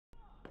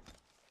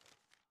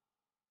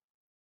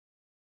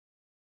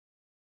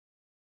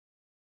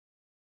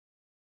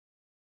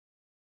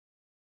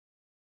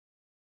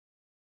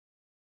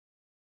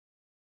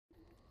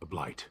The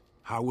Blight.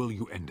 How will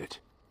you end it?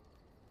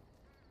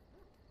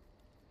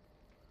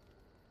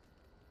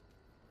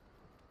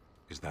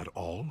 Is that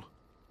all?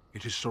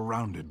 It is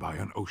surrounded by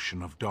an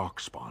ocean of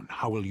darkspawn.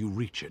 How will you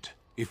reach it?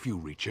 If you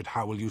reach it,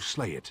 how will you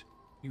slay it?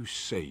 You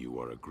say you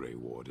are a Grey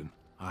Warden.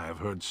 I have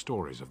heard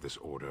stories of this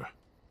order.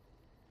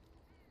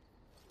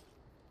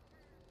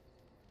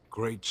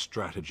 Great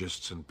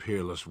strategists and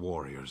peerless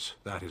warriors.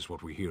 That is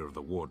what we hear of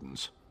the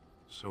Wardens.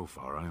 So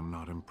far, I am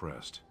not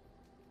impressed.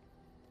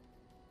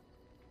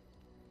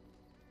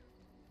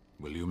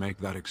 Will you make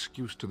that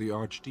excuse to the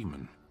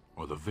Archdemon,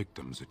 or the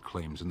victims it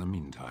claims in the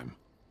meantime?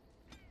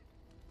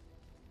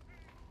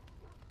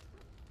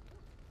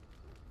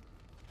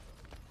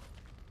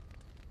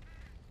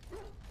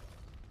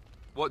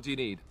 What do you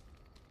need?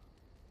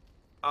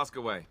 Ask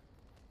away.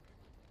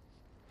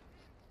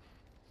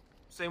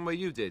 Same way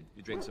you did.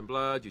 You drink some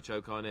blood, you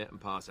choke on it, and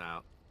pass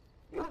out.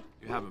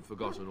 You haven't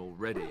forgotten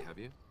already, have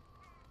you?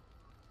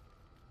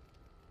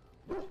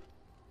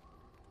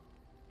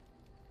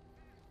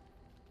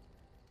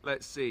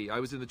 Let's see,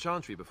 I was in the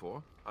Chantry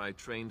before. I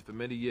trained for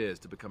many years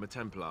to become a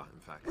Templar, in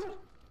fact.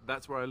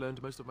 That's where I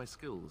learned most of my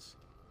skills.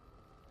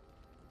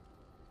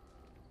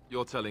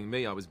 You're telling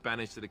me I was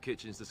banished to the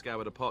kitchens to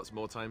scour the pots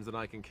more times than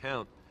I can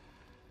count.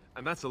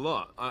 And that's a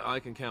lot. I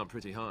can count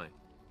pretty high.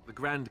 The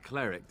Grand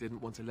Cleric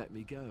didn't want to let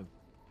me go.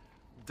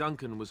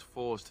 Duncan was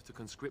forced to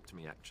conscript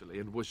me, actually,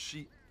 and was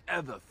she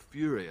ever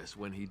furious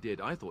when he did.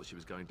 I thought she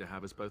was going to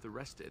have us both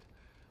arrested.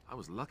 I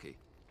was lucky.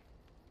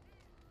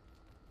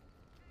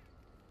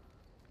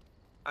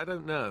 I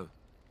don't know.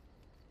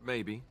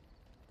 Maybe.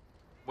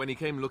 When he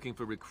came looking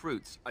for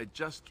recruits, I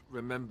just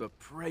remember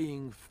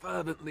praying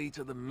fervently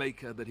to the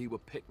Maker that he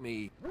would pick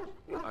me.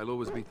 I'll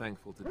always be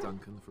thankful to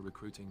Duncan for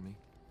recruiting me.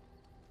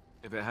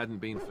 If it hadn't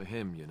been for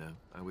him, you know,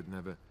 I wouldn't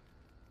have.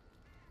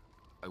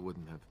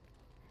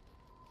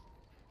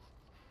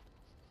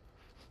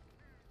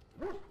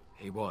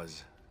 He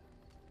was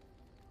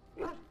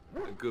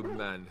a good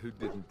man who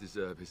didn't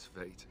deserve his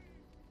fate.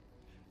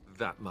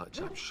 That much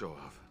I'm sure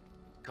of.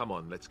 Come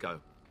on, let's go.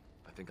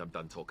 I think I'm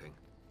done talking.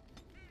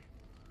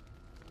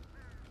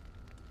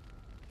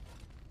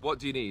 What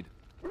do you need?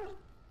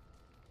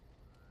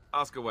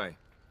 Ask away.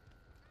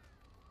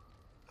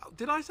 Oh,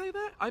 did I say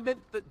that? I meant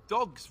that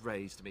dogs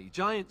raised me.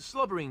 Giant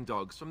slobbering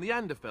dogs from the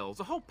Anderfells.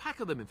 A whole pack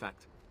of them, in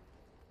fact.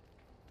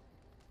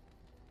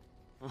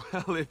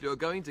 Well, if you're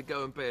going to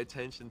go and pay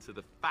attention to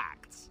the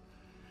facts,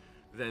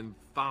 then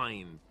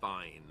fine.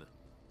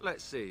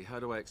 Let's see, how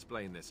do I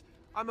explain this?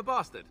 I'm a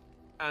bastard.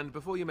 And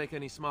before you make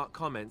any smart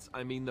comments,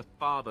 I mean the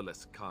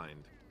fatherless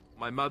kind.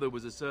 My mother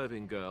was a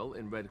serving girl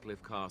in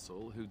Redcliffe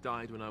Castle who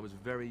died when I was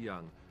very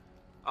young.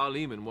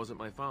 Arleman wasn't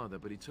my father,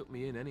 but he took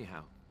me in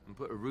anyhow and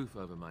put a roof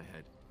over my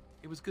head.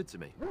 He was good to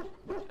me,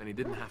 and he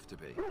didn't have to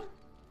be.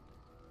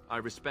 I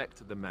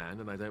respect the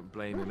man, and I don't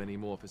blame him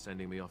anymore for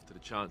sending me off to the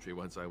Chantry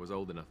once I was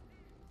old enough.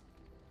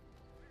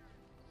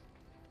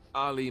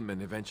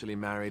 Arleman eventually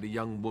married a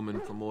young woman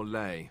from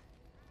Orlais,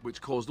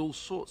 which caused all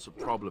sorts of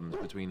problems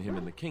between him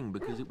and the king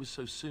because it was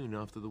so soon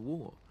after the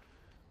war.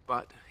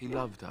 But he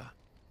loved her.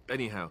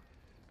 Anyhow,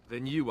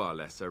 then you,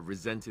 Arlessa,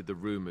 resented the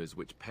rumors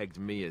which pegged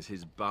me as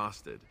his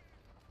bastard.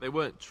 They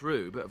weren't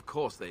true, but of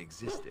course they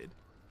existed.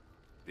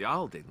 The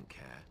Arl didn't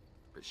care,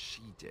 but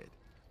she did.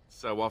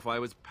 So off I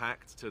was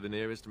packed to the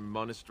nearest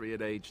monastery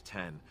at age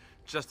 10,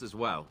 just as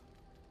well.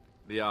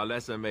 The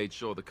Arlessa made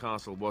sure the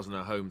castle wasn't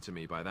a home to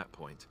me by that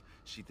point.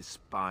 She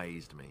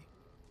despised me.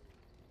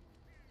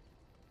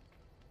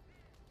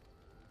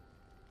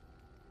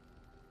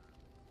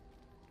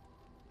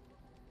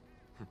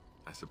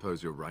 I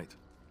suppose you're right.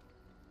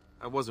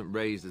 I wasn't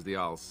raised as the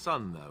Arl's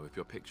son, though, if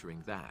you're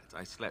picturing that.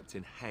 I slept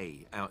in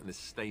hay, out in the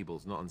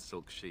stables, not on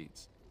silk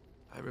sheets.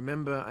 I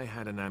remember I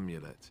had an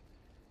amulet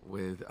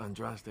with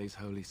Andraste's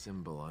holy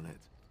symbol on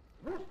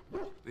it.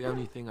 The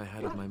only thing I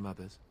had of my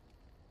mother's.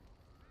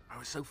 I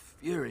was so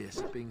furious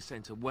at being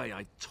sent away,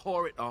 I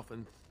tore it off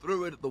and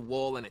threw it at the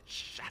wall and it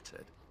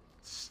shattered.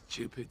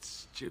 Stupid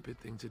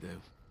thing to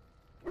do.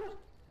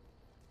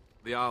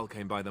 The Arl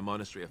came by the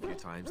monastery a few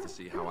times to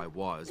see how I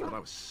was, but I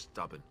was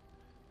stubborn.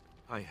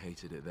 I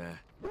hated it there,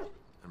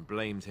 and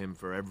blamed him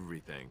for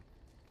everything.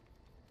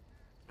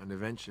 And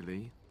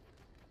eventually,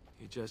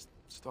 he just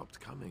stopped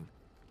coming.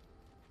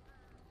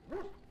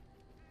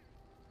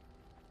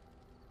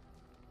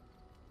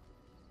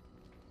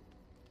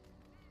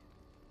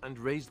 And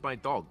raised my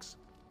dogs.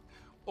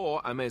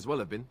 Or I may as well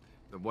have been,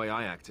 the way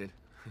I acted.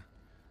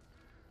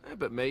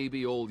 But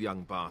maybe all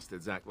young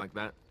bastards act like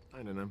that.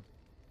 I don't know.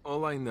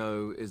 All I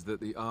know is that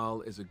the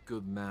Arl is a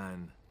good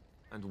man,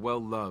 and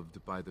well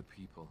loved by the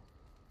people.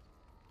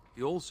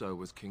 He also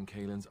was King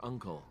Cailan's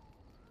uncle,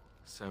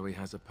 so he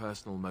has a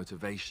personal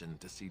motivation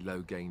to see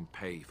Loghain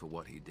pay for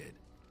what he did.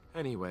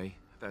 Anyway,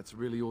 that's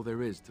really all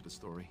there is to the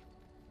story.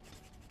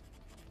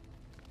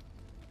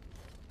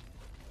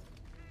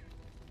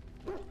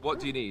 What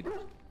do you need?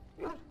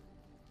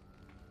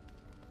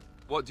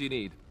 What do you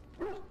need?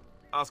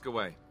 Ask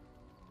away.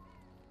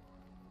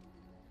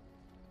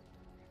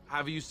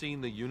 Have you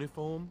seen the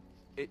uniform?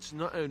 It's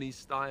not only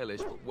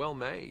stylish, but well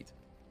made.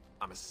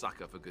 I'm a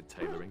sucker for good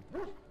tailoring.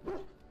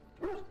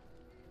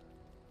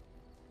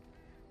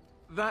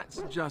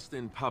 That's just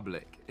in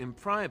public. In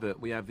private,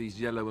 we have these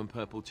yellow and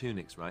purple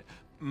tunics, right?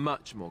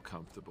 Much more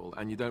comfortable,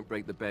 and you don't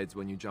break the beds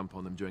when you jump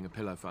on them during a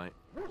pillow fight.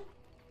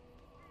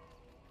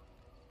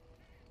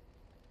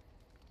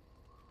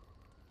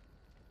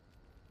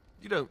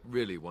 You don't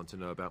really want to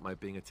know about my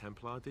being a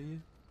Templar, do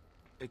you?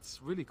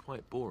 It's really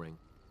quite boring.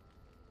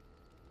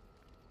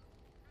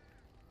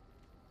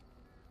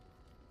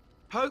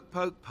 Poke,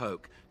 poke,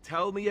 poke.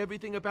 Tell me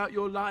everything about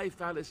your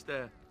life,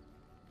 Alistair.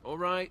 All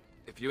right,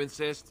 if you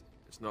insist.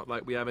 It's not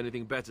like we have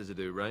anything better to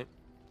do, right?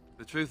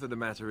 The truth of the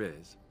matter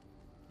is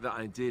that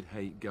I did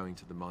hate going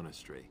to the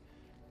monastery.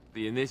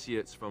 The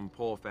initiates from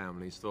poor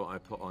families thought I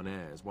put on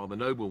airs, while the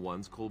noble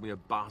ones called me a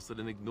bastard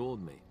and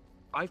ignored me.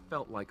 I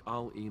felt like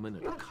Al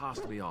Eamon had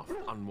cast me off,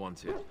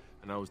 unwanted,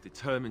 and I was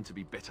determined to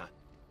be bitter.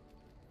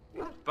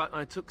 But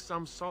I took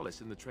some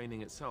solace in the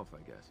training itself,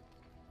 I guess.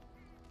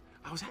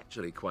 I was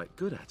actually quite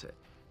good at it.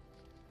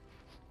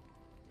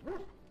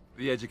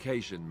 The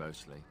education,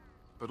 mostly,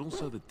 but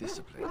also the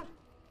discipline.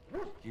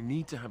 You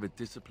need to have a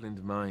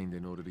disciplined mind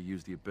in order to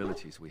use the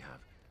abilities we have.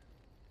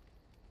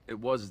 It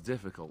was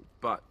difficult,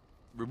 but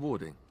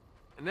rewarding.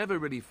 I never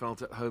really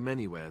felt at home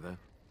anywhere, though,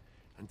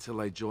 until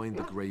I joined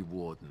the Grey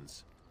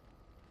Wardens.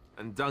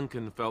 And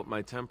Duncan felt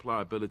my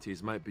Templar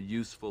abilities might be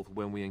useful for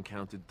when we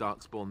encountered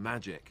Darkspawn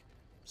magic,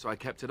 so I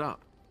kept it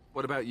up.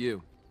 What about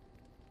you?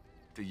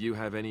 Do you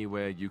have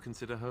anywhere you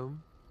consider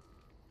home?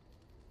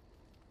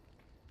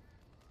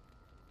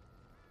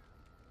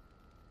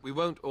 We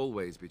won't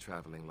always be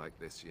traveling like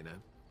this, you know.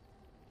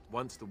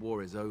 Once the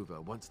war is over,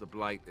 once the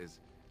Blight is...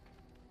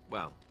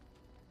 well,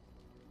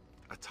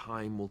 a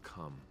time will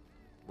come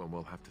when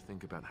we'll have to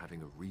think about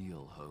having a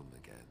real home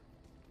again.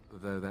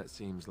 Though that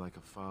seems like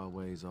a far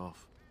ways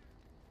off.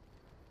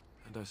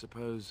 And I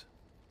suppose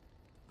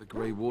the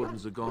Grey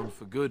Wardens are gone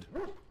for good,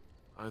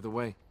 either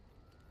way.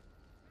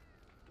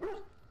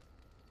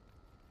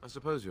 I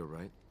suppose you're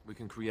right. We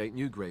can create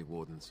new Grey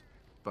Wardens,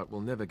 but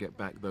we'll never get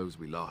back those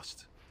we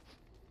lost.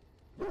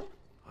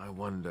 I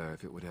wonder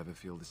if it would ever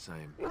feel the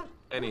same.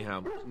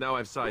 Anyhow, now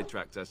I've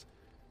sidetracked us.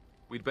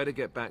 We'd better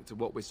get back to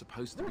what we're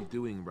supposed to be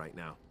doing right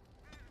now.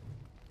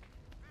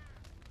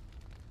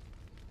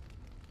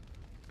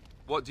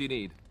 What do you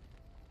need?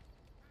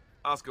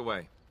 Ask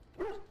away.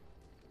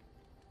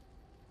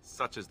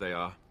 Such as they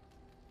are.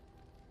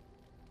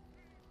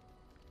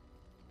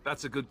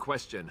 That's a good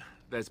question.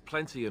 There's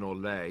plenty in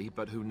Orlais,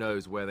 but who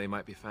knows where they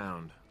might be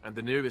found. And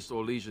the nearest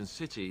Orlesian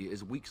city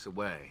is weeks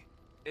away.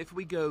 If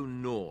we go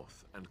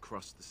north and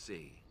cross the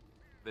sea,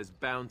 there's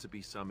bound to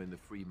be some in the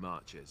Free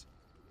Marches.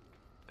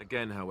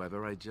 Again,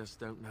 however, I just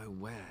don't know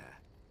where.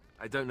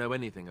 I don't know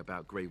anything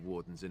about Grey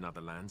Wardens in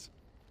other lands.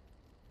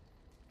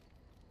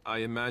 I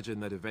imagine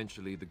that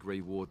eventually the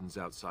Grey Wardens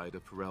outside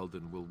of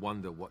Ferelden will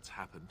wonder what's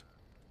happened.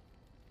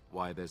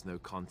 Why there's no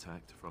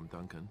contact from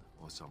Duncan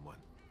or someone.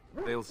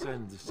 They'll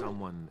send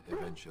someone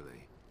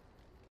eventually.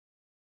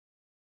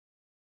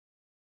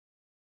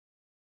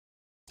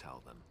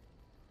 Tell them.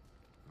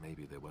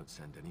 Maybe they won't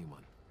send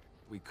anyone.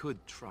 We could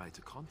try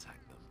to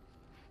contact them.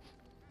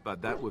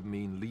 But that would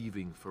mean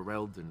leaving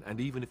Ferelden,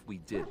 and even if we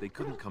did, they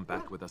couldn't come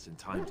back with us in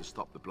time to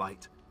stop the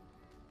Blight.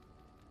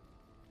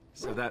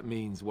 So that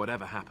means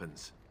whatever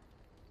happens,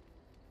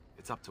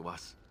 it's up to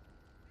us.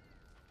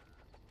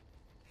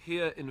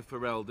 Here in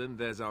Ferelden,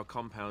 there's our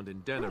compound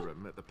in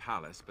Denerim at the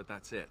palace, but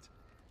that's it.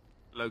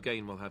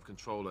 Loghain will have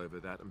control over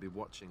that and be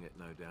watching it,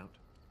 no doubt.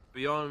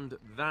 Beyond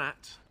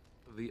that,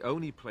 the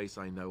only place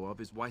I know of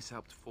is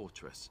Weishaupt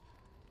Fortress.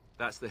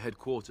 That's the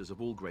headquarters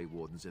of all Grey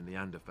Wardens in the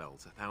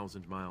Anderfells,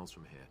 1,000 miles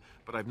from here.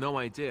 But I've no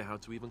idea how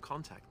to even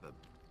contact them.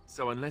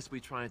 So unless we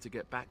try to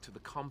get back to the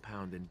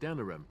compound in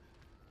Denerim,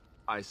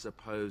 I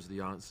suppose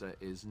the answer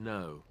is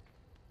no.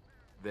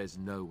 There's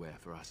nowhere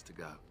for us to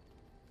go.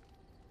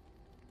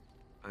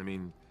 I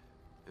mean,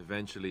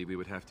 eventually we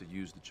would have to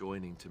use the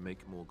joining to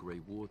make more Grey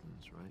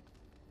Wardens, right?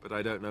 But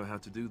I don't know how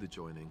to do the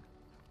joining,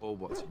 or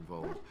what's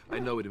involved. I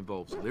know it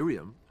involves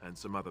lyrium and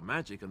some other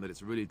magic and that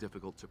it's really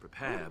difficult to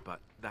prepare, but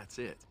that's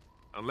it.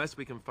 Unless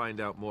we can find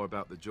out more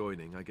about the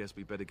joining, I guess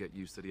we better get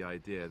used to the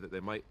idea that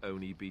there might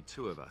only be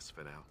 2 of us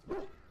for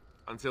now.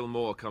 Until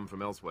more come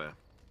from elsewhere.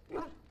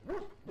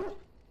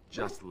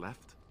 Just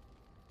left?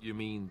 You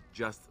mean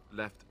just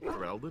left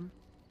Ferelden?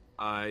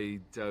 I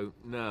don't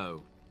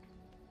know.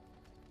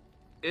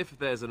 If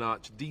there's an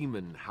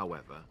archdemon,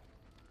 however,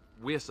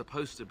 we're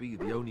supposed to be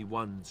the only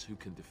ones who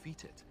can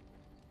defeat it.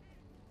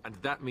 And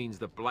that means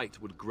the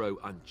Blight would grow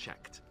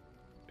unchecked.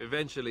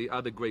 Eventually,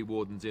 other Grey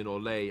Wardens in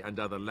Orlais and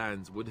other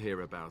lands would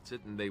hear about it,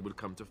 and they would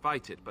come to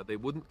fight it, but they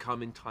wouldn't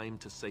come in time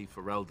to save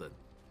Ferelden.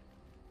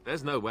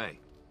 There's no way.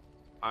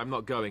 I'm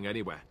not going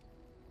anywhere.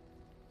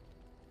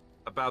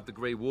 About the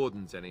Grey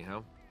Wardens,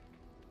 anyhow.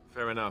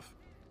 Fair enough.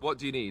 What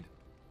do you need?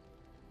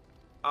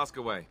 Ask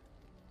away.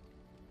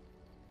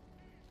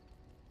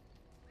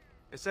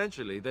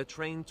 Essentially, they're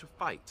trained to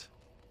fight.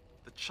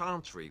 The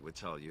Chantry would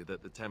tell you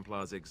that the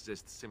Templars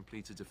exist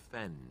simply to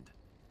defend.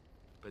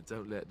 But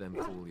don't let them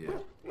fool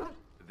you.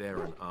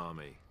 They're an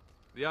army.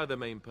 The other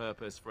main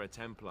purpose for a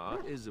Templar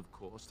is, of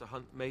course, to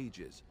hunt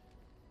mages.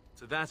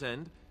 To that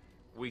end,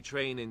 we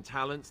train in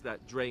talents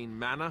that drain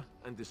mana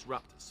and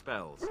disrupt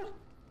spells.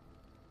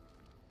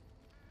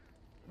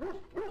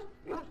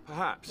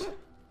 Perhaps,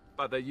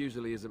 but there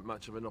usually isn't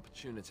much of an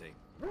opportunity.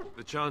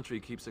 The Chantry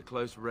keeps a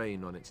close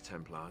rein on its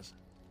Templars.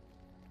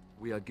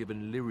 We are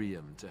given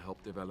lyrium to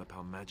help develop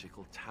our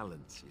magical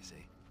talents, you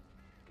see.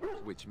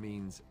 Which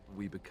means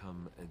we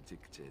become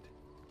addicted.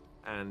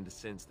 And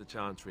since the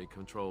Chantry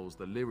controls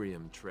the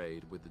lyrium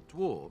trade with the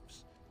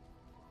dwarves,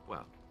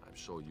 well, I'm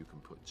sure you can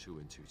put two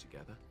and two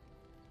together.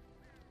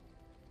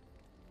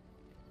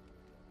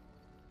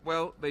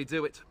 Well, they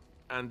do it,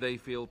 and they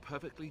feel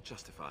perfectly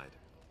justified.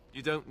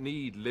 You don't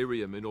need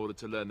lyrium in order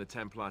to learn the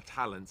Templar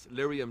talents.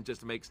 Lyrium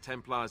just makes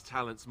Templar's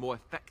talents more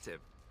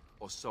effective,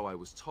 or so I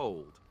was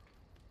told.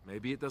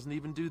 Maybe it doesn't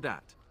even do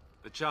that.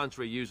 The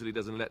Chantry usually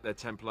doesn't let their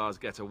Templars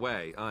get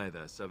away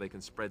either, so they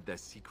can spread their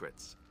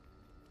secrets.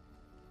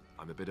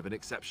 I'm a bit of an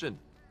exception.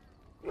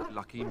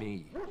 Lucky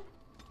me.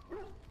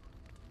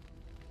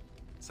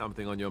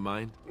 Something on your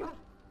mind?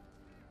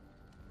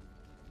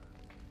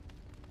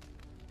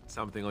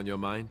 Something on your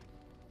mind?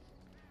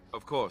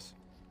 Of course.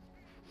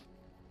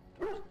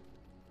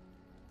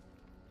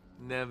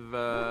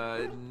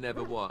 Never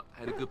what?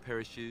 Had a good pair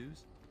of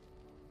shoes?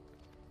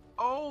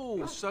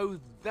 Oh, so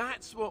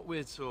that's what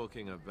we're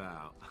talking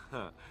about.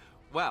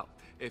 Well,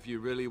 if you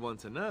really want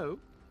to know,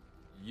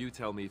 you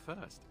tell me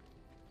first.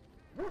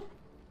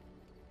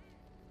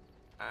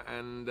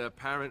 And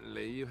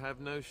apparently you have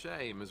no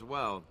shame as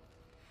well.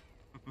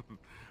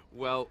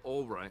 Well,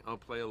 all right, I'll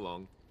play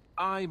along.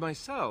 I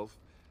myself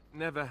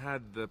never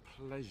had the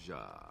pleasure.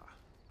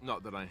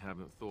 Not that I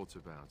haven't thought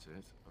about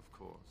it, of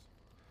course.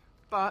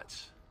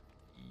 But,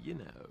 you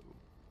know.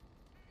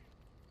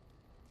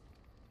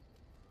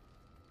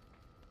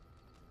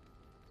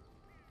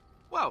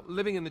 Well,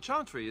 living in the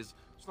Chantry is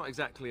it's not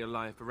exactly a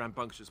life for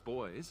rambunctious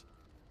boys.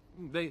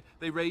 They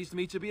raised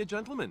me to be a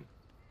gentleman.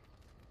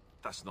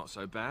 That's not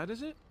so bad,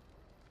 is it?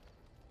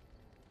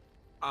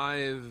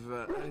 I've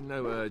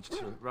no urge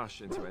to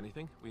rush into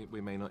anything.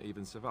 We may not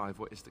even survive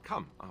what is to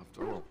come,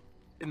 after all.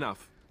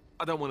 Enough.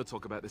 I don't want to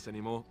talk about this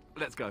anymore.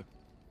 Let's go.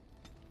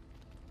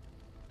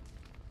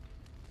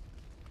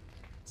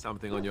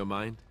 Something on your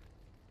mind?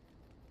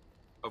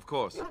 Of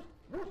course.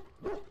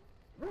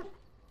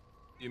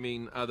 You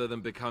mean other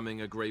than becoming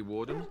a Grey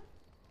Warden?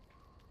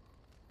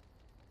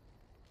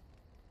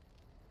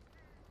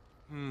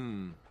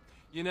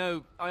 You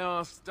know, I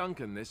asked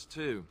Duncan this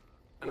too,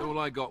 and all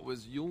I got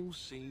was, "You'll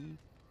see."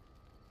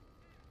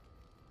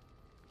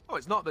 Oh,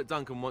 it's not that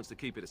Duncan wants to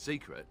keep it a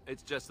secret,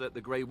 it's just that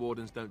the Grey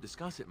Wardens don't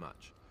discuss it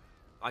much.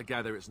 I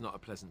gather it's not a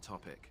pleasant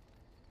topic.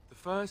 The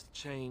first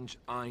change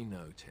I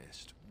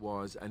noticed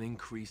was an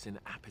increase in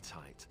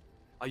appetite.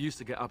 I used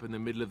to get up in the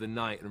middle of the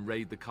night and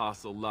raid the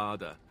castle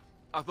larder.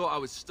 I thought I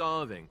was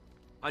starving.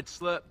 I'd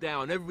slurp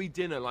down every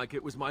dinner like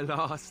it was my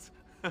last,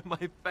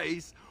 my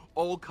face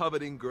all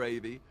covered in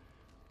gravy.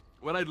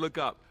 When I'd look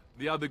up,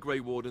 the other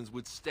Grey Wardens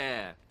would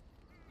stare,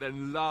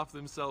 then laugh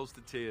themselves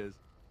to tears.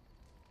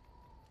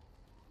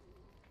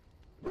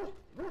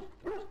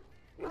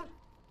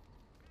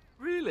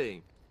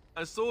 Really?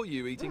 I saw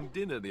you eating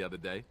dinner the other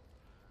day.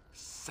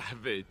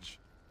 Savage.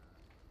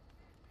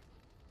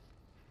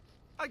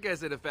 I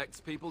guess it affects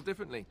people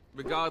differently.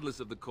 Regardless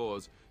of the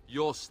cause,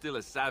 you're still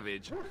a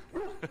savage.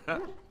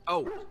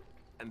 Oh,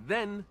 and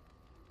then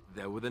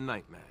there were the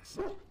nightmares.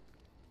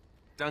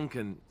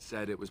 Duncan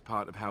said it was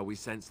part of how we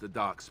sense the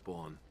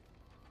Darkspawn.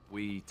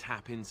 We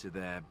tap into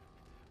their,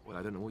 well,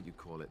 I don't know what you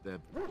call it, their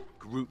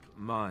group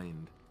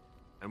mind.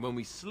 And when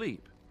we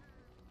sleep,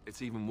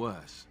 it's even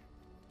worse.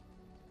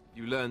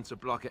 You learn to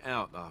block it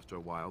out after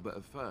a while, but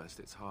at first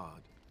it's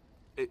hard.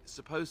 It's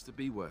supposed to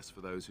be worse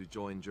for those who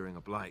join during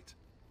a blight.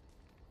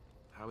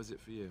 How is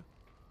it for you?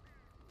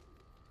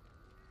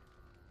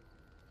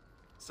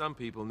 Some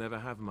people never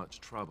have much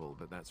trouble,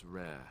 but that's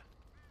rare.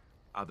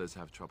 Others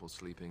have trouble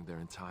sleeping their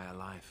entire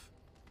life.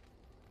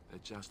 They're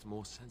just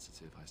more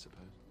sensitive, I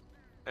suppose.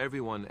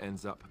 Everyone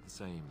ends up the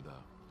same,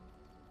 though.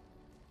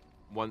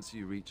 Once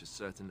you reach a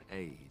certain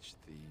age,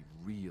 the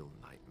real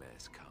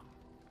nightmares come.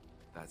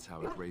 That's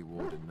how a Grey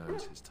Warden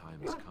knows his time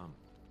has come.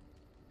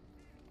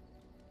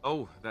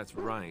 Oh, that's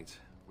right.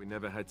 We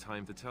never had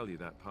time to tell you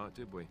that part,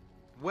 did we?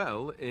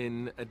 Well,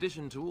 in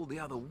addition to all the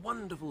other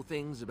wonderful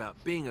things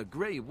about being a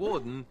Grey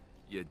Warden,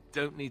 you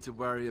don't need to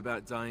worry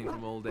about dying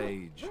from old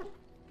age.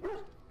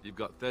 You've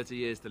got 30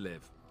 years to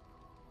live,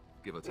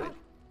 give or take.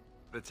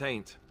 The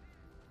Taint,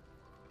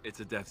 it's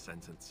a death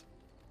sentence.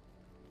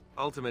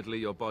 Ultimately,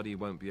 your body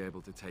won't be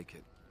able to take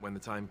it. When the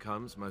time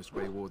comes, most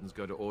Grey Wardens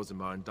go to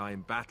Orzammar and die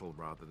in battle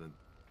rather than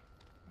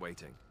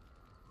waiting.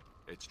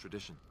 It's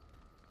tradition.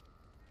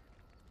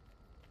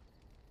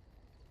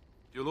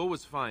 You'll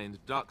always find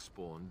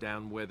Darkspawn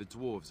down where the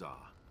dwarves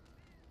are.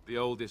 The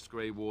oldest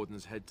Grey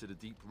Wardens head to the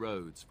deep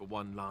roads for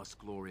one last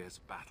glorious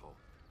battle.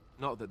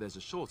 Not that there's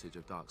a shortage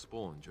of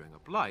Darkspawn during a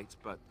blight,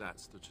 but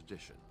that's the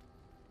tradition.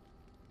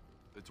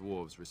 The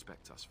dwarves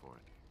respect us for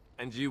it.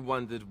 And you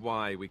wondered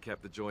why we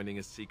kept the joining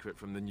a secret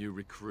from the new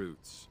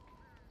recruits.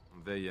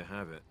 And there you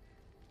have it.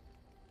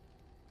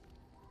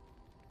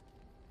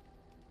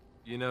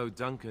 You know,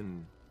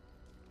 Duncan,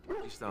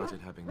 he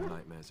started having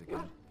nightmares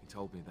again. He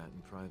told me that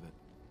in private.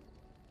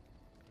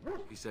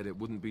 He said it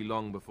wouldn't be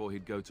long before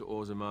he'd go to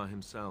Orzammar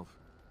himself.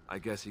 I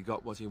guess he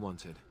got what he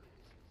wanted.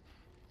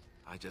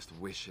 I just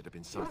wish it had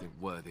been something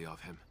worthy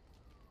of him.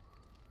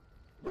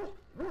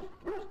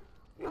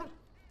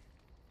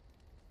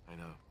 I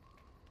know.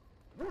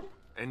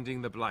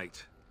 Ending the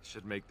Blight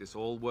should make this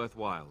all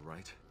worthwhile,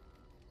 right?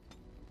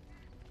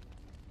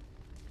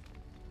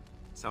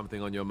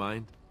 Something on your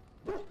mind?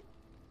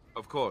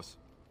 Of course.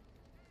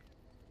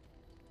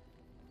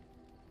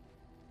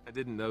 I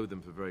didn't know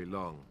them for very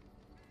long,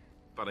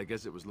 but I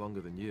guess it was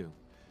longer than you.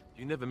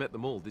 You never met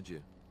them all, did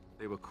you?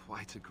 They were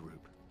quite a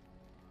group.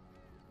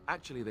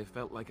 Actually, they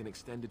felt like an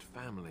extended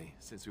family,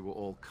 since we were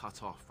all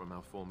cut off from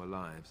our former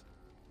lives.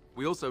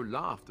 We also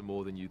laughed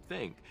more than you'd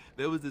think.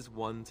 There was this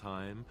one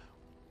time...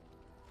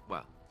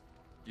 Well,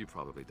 you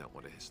probably don't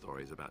want to hear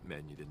stories about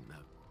men you didn't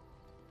know.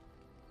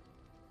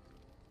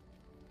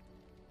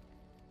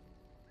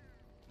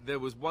 There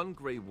was one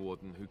Grey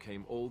Warden who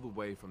came all the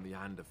way from the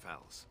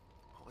Anderfells.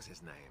 What was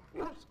his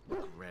name?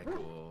 Gregor.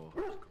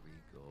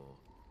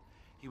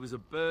 He was a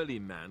burly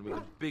man with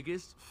the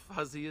biggest,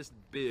 fuzziest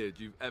beard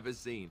you've ever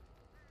seen.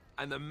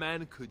 And the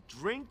man could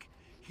drink.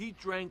 He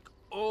drank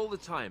all the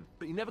time,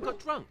 but he never got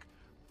drunk.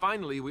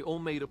 Finally, we all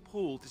made a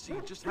pool to see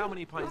just how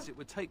many pints it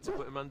would take to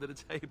put him under the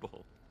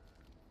table.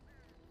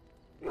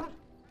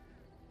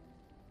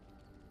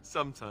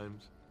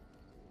 Sometimes,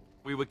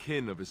 we were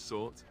kin of a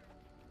sort.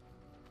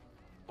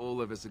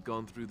 All of us had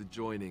gone through the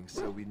joining,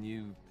 so we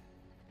knew...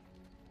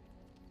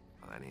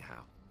 Well,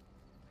 anyhow,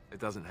 it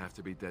doesn't have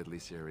to be deadly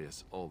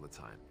serious all the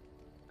time.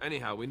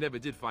 Anyhow, we never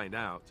did find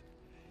out.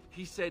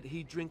 He said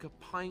he'd drink a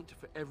pint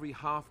for every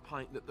half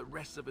pint that the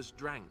rest of us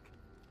drank.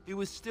 He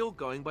was still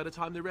going by the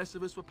time the rest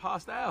of us were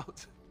passed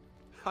out.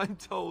 I'm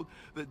told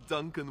that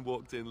Duncan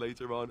walked in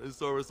later on and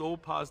saw us all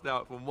passed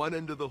out from one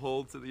end of the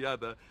hall to the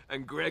other,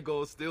 and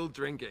Gregor still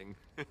drinking.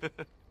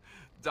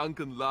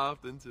 Duncan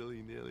laughed until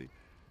he nearly...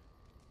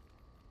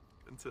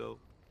 Until...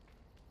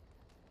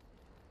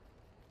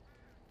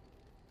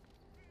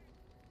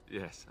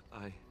 Yes,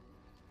 I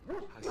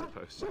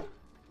suppose so.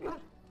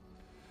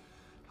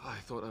 I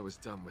thought I was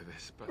done with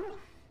this, but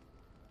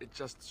it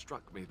just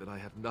struck me that I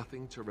have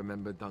nothing to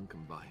remember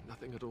Duncan by.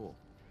 Nothing at all.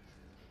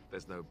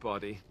 There's no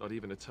body, not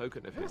even a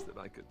token of his that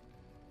I could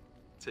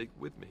take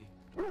with me.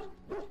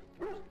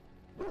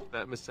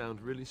 That must sound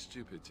really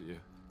stupid to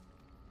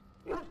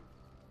you.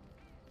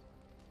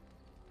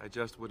 I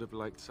just would have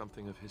liked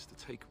something of his to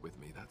take with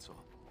me, that's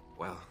all.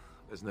 Well,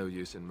 there's no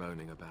use in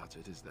moaning about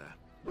it, is there?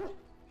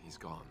 He's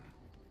gone.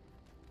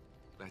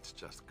 Let's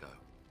just go.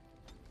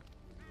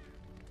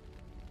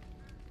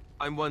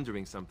 I'm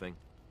wondering something.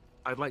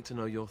 I'd like to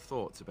know your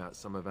thoughts about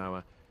some of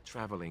our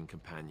traveling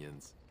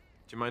companions.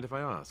 Do you mind if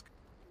I ask?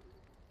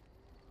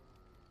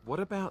 What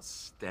about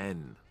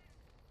Sten?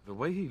 The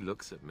way he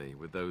looks at me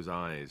with those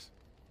eyes.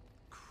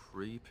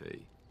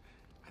 Creepy.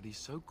 And he's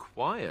so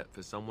quiet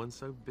for someone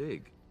so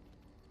big.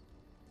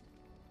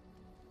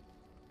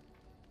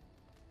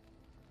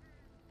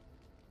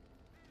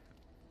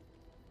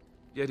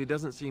 Yet he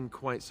doesn't seem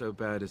quite so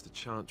bad as the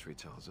Chantry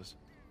tells us.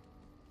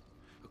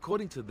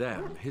 According to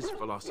them, his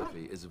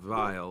philosophy is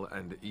vile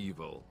and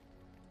evil.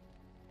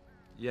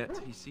 Yet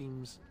he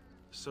seems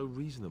so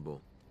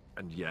reasonable.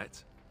 And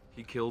yet,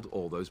 he killed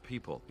all those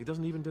people. He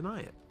doesn't even deny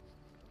it.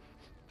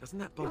 Doesn't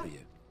that bother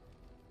you?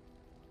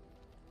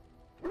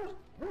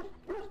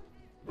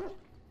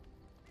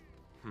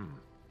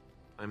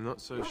 I'm not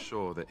so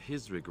sure that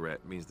his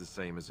regret means the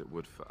same as it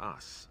would for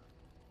us.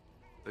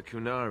 The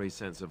Qunari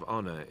sense of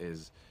honor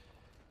is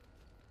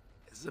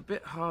a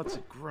bit hard to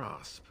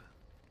grasp.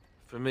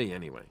 For me,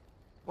 anyway.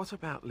 What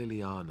about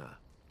Liliana?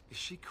 Is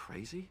she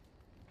crazy?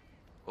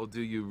 Or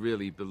do you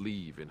really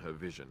believe in her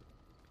vision?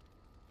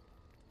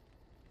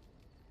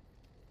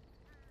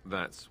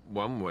 That's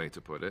one way to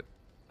put it.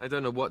 I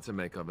don't know what to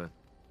make of her.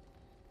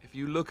 If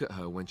you look at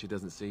her when she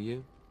doesn't see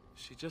you,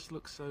 she just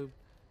looks so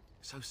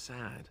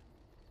sad.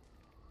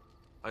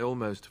 I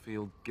almost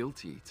feel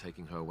guilty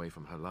taking her away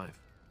from her life.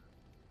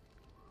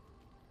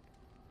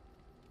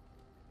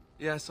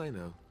 Yes, I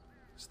know.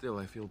 Still,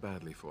 I feel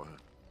badly for her.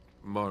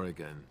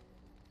 Morrigan,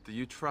 do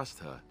you trust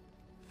her?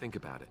 Think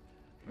about it.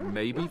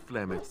 Maybe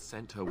Flemeth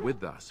sent her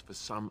with us for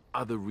some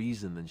other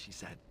reason than she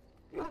said.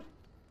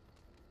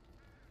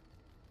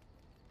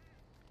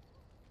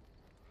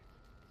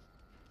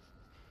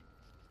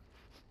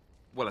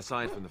 Well,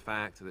 aside from the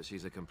fact that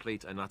she's a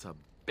complete and utter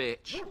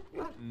bitch,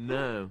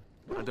 no,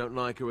 I don't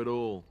like her at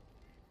all.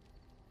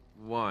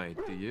 Why,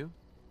 do you?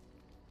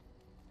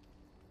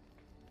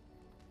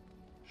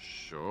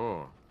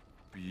 Sure.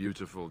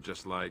 Beautiful,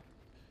 just like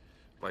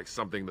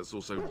something that's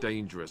also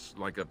dangerous,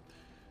 like a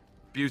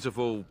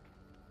beautiful,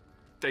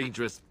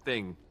 dangerous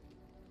thing.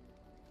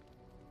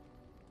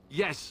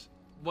 Yes,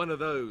 one of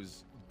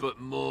those, but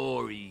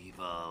more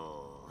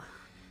evil.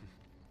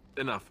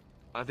 Enough.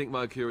 I think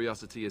my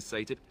curiosity is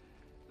sated.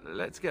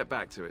 let's get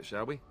back to it,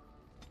 shall we?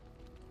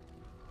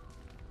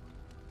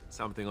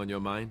 Something on your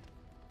mind?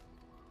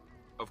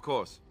 Of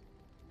course.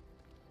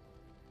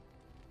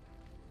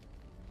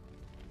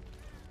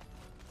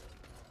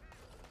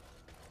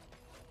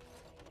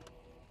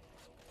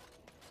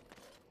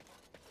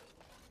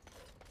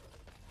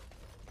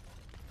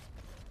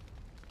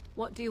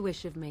 What do you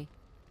wish of me?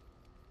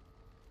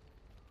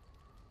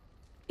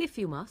 If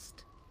you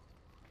must.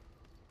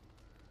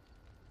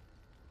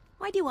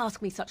 Why do you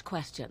ask me such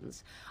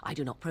questions? I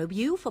do not probe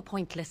you for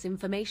pointless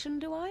information,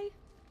 do I?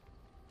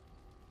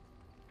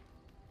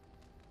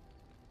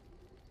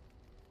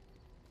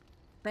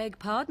 Beg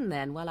pardon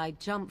then, while I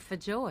jump for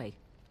joy.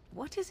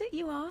 What is it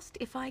you asked?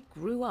 If I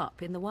grew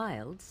up in the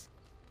wilds?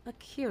 A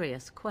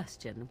curious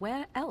question.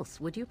 Where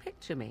else would you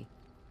picture me?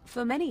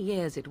 For many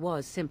years it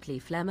was simply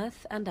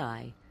Flemeth and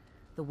I.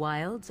 The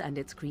wilds and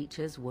its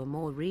creatures were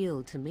more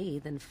real to me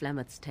than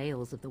Flemeth's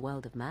tales of the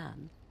world of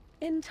man.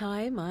 In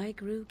time I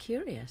grew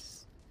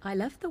curious. I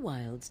left the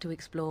wilds to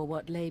explore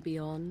what lay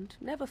beyond,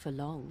 never for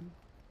long.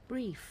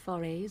 Brief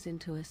forays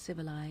into a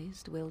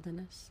civilized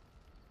wilderness.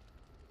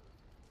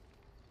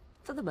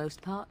 For the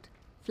most part,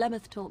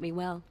 Flemeth taught me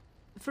well.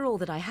 For all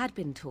that I had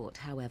been taught,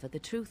 however, the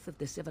truth of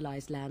the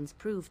civilized lands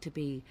proved to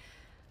be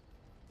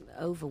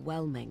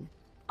overwhelming.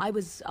 I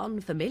was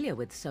unfamiliar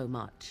with so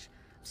much.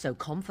 So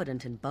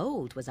confident and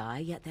bold was I,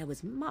 yet there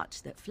was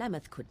much that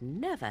Flemeth could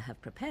never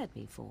have prepared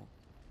me for.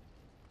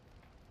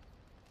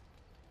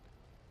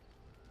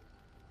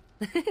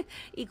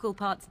 Equal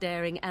parts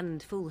daring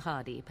and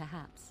foolhardy,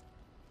 perhaps.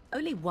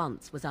 Only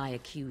once was I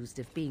accused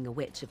of being a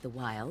witch of the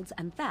wilds,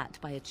 and that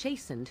by a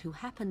chastened who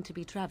happened to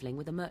be traveling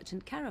with a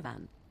merchant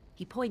caravan.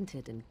 He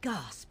pointed and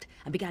gasped,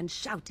 and began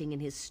shouting in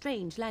his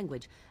strange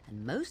language,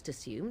 and most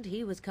assumed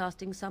he was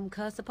casting some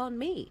curse upon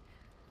me.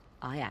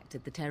 I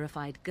acted the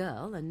terrified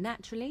girl, and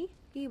naturally,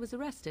 he was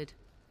arrested.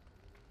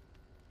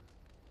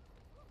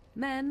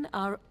 Men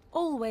are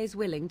always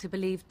willing to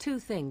believe two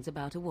things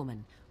about a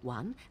woman.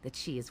 One, that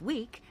she is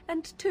weak,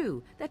 and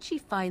two, that she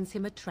finds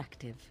him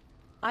attractive.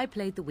 I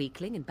played the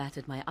weakling and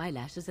battered my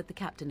eyelashes at the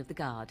captain of the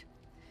guard.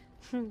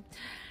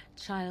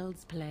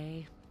 Child's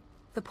play.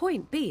 The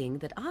point being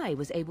that I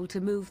was able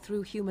to move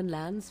through human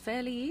lands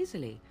fairly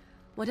easily.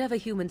 Whatever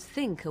humans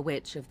think a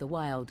witch of the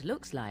wild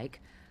looks like,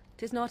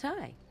 'tis not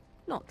I.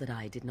 Not that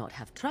I did not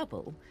have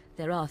trouble.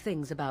 There are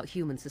things about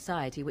human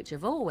society which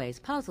have always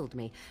puzzled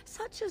me,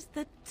 such as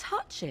the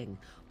touching.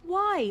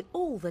 Why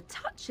all the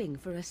touching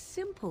for a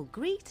simple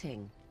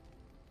greeting?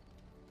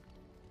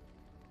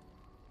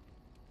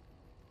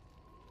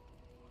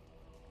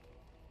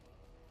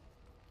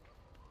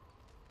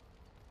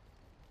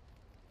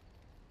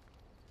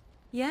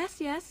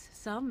 Yes, yes,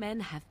 some men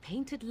have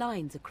painted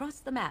lines across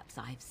the maps.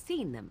 I've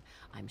seen them.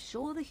 I'm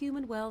sure the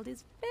human world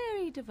is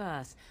very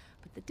diverse,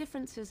 but the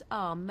differences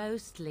are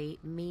mostly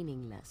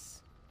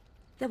meaningless.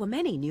 There were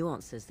many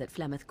nuances that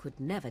Flemeth could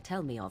never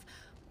tell me of.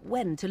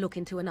 When to look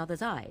into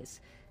another's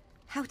eyes,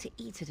 how to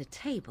eat at a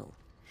table,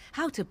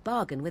 how to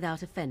bargain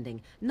without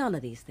offending. None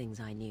of these things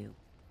I knew.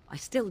 I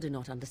still do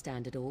not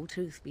understand it all,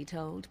 truth be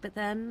told, but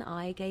then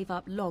I gave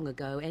up long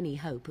ago any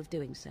hope of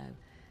doing so.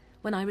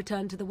 When I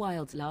returned to the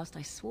wilds last,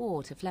 I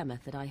swore to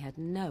Flemeth that I had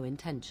no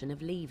intention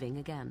of leaving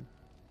again.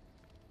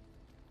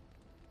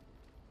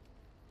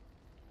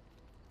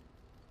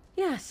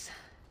 Yes,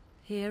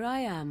 here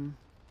I am.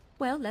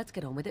 Well, let's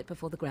get on with it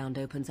before the ground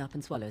opens up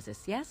and swallows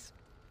us, yes?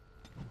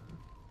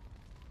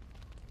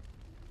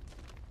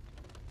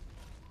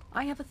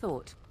 I have a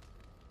thought.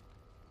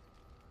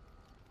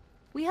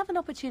 We have an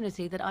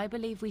opportunity that I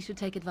believe we should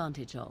take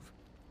advantage of.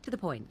 To the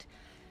point.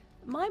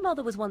 My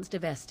mother was once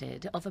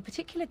divested of a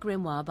particular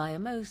grimoire by a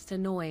most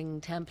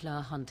annoying Templar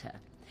hunter.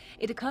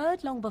 It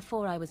occurred long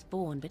before I was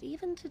born, but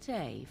even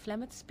today,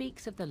 Flemeth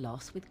speaks of the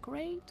loss with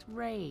great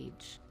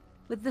rage.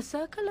 With the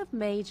circle of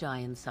magi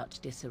in such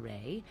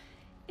disarray,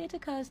 it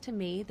occurs to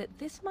me that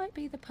this might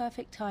be the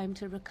perfect time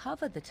to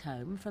recover the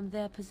tome from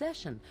their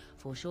possession,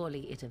 for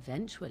surely it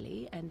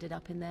eventually ended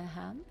up in their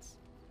hands.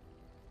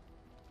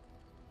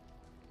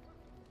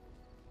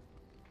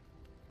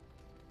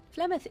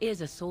 Flemeth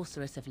is a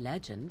sorceress of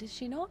legend, is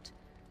she not?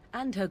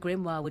 And her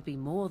grimoire would be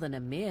more than a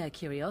mere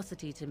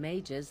curiosity to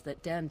mages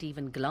that daren't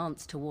even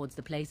glance towards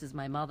the places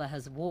my mother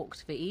has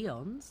walked for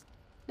eons.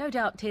 No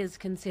doubt 'tis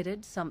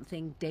considered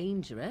something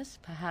dangerous,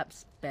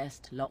 perhaps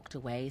best locked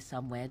away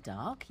somewhere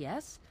dark,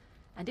 yes?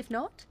 And if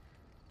not,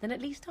 then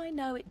at least I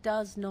know it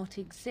does not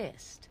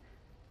exist.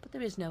 But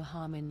there is no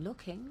harm in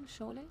looking,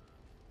 surely?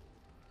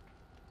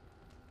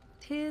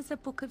 'Tis a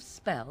book of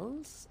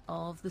spells,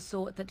 of the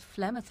sort that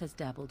Flemeth has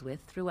dabbled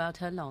with throughout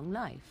her long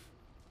life.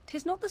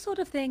 'Tis not the sort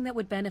of thing that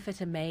would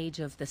benefit a mage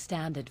of the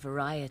standard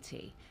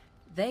variety.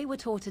 They were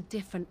taught a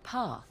different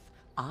path.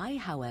 I,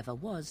 however,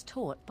 was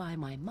taught by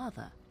my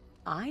mother.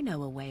 I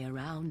know a way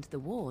around the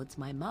wards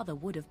my mother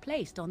would have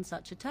placed on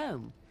such a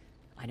tome.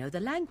 I know the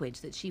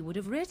language that she would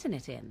have written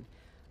it in.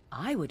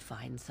 I would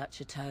find such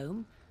a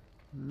tome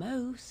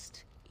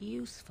most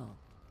useful.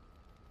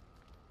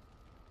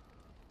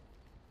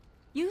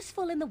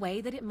 Useful in the way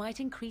that it might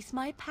increase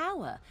my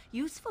power.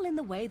 Useful in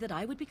the way that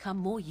I would become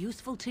more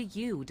useful to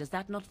you. Does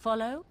that not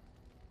follow?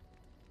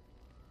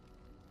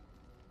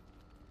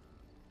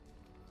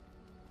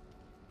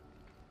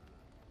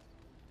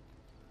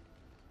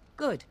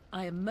 Good.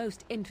 I am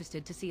most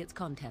interested to see its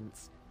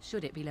contents,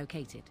 should it be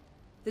located.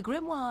 The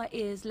grimoire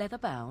is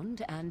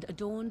leather-bound and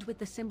adorned with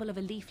the symbol of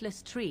a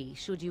leafless tree,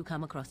 should you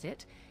come across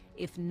it.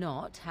 If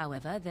not,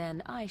 however,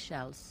 then I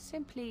shall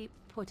simply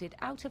put it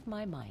out of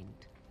my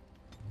mind.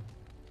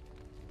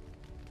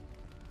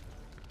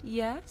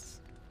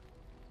 Yes?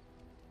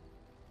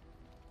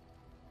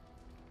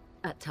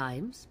 At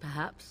times,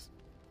 perhaps.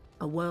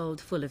 A world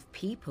full of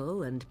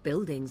people and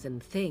buildings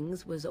and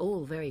things was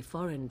all very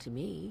foreign to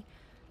me.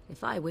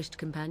 If I wished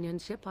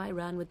companionship, I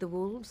ran with the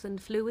wolves and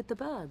flew with the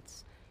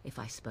birds. If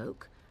I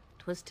spoke,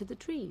 'twas to the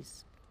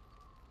trees.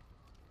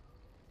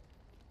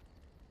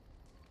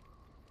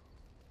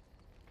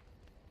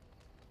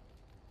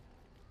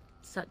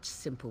 Such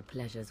simple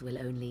pleasures will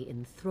only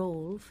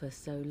enthrall for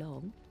so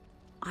long.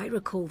 I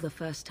recall the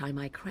first time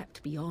I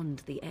crept beyond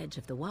the edge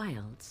of the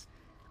wilds.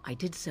 I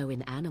did so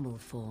in animal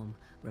form,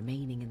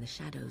 remaining in the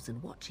shadows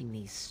and watching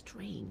these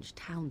strange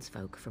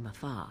townsfolk from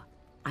afar.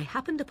 I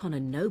happened upon a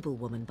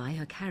noblewoman by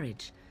her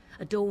carriage,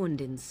 adorned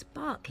in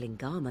sparkling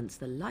garments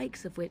the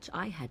likes of which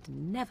I had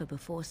never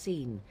before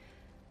seen.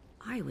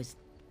 I was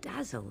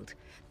dazzled.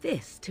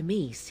 This, to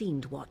me,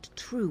 seemed what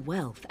true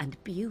wealth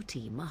and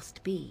beauty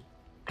must be.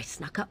 I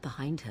snuck up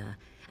behind her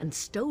and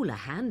stole a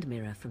hand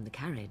mirror from the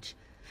carriage.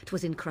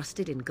 'Twas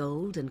encrusted in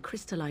gold and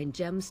crystalline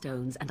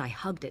gemstones, and I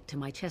hugged it to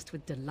my chest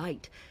with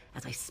delight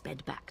as I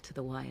sped back to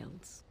the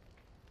wilds.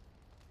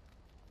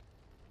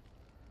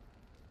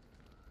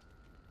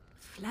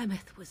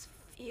 Flemeth was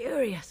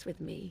furious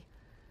with me.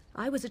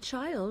 I was a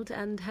child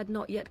and had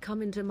not yet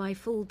come into my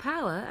full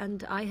power,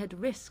 and I had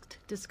risked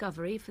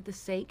discovery for the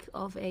sake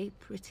of a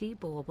pretty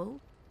bauble.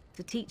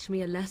 To teach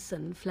me a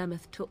lesson,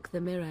 Flemeth took the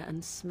mirror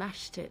and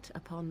smashed it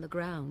upon the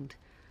ground.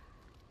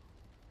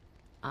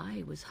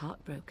 I was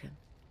heartbroken.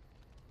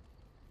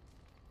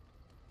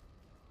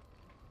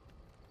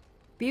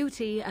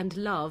 Beauty and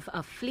love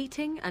are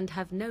fleeting and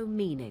have no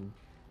meaning.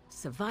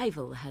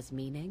 Survival has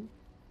meaning.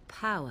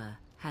 Power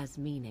has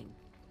meaning.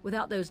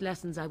 Without those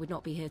lessons, I would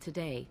not be here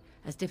today,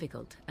 as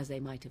difficult as they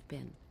might have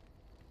been.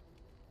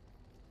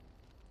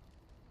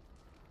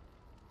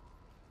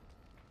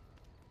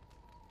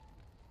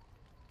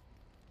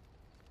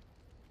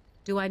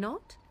 Do I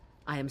not?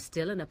 I am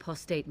still an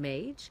apostate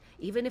mage,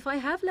 even if I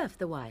have left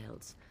the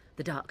wilds.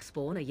 The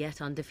Darkspawn are yet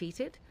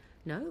undefeated.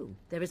 No,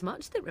 there is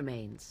much that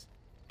remains.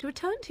 To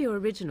return to your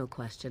original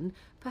question,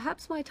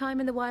 perhaps my time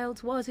in the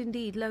wilds was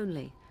indeed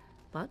lonely,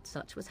 but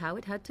such was how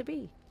it had to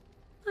be.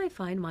 I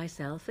find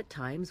myself at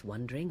times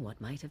wondering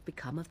what might have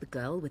become of the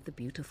girl with the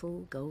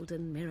beautiful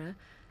golden mirror,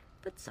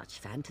 but such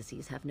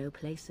fantasies have no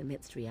place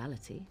amidst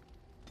reality.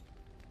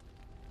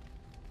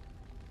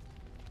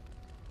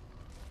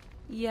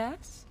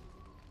 Yes?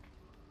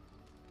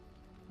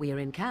 We are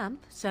in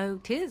camp, so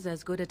 'tis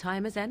as good a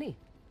time as any.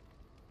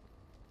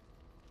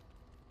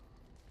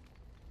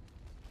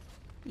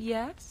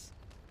 Yes?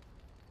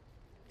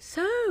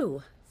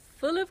 So,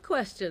 full of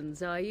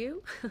questions, are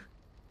you?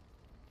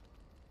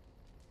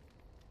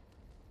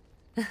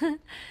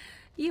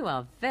 You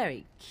are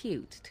very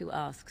cute to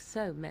ask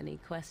so many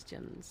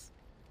questions.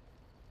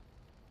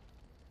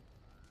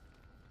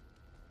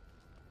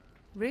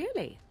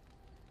 Really?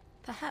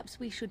 Perhaps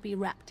we should be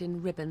wrapped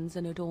in ribbons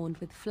and adorned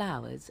with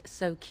flowers.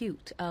 So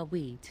cute are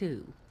we,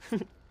 too.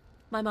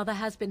 My mother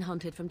has been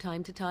hunted from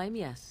time to time,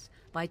 yes,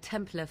 by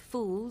Templar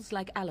fools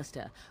like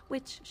Alistair,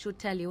 which should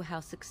tell you how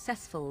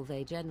successful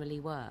they generally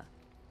were.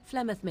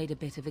 Flemeth made a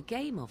bit of a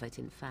game of it,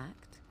 in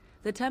fact.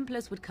 The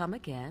Templars would come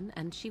again,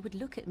 and she would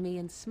look at me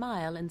and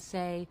smile and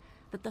say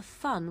that the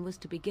fun was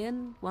to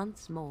begin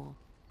once more.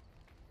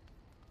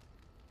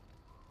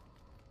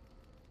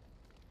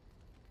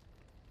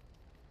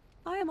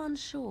 I am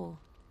unsure.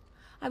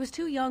 I was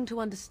too young to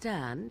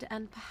understand,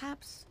 and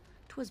perhaps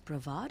 'twas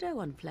bravado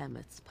on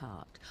Flemeth's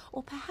part,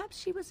 or perhaps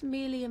she was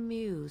merely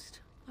amused.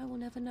 I will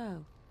never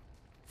know.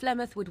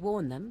 Flemeth would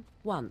warn them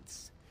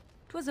once.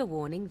 'Twas a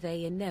warning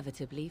they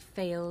inevitably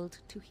failed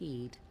to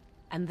heed.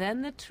 And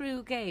then the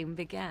true game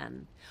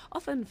began.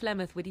 Often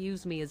Flemeth would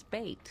use me as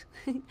bait,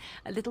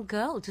 a little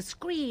girl to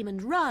scream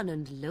and run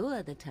and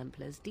lure the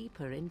Templars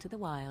deeper into the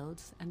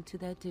wilds and to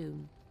their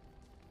doom.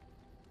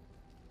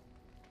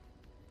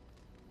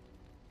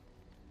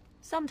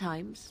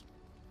 Sometimes,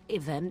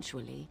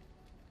 eventually.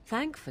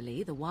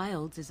 Thankfully, the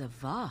wilds is a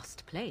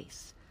vast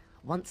place.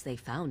 Once they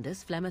found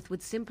us, Flemeth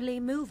would simply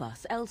move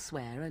us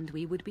elsewhere, and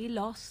we would be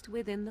lost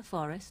within the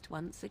forest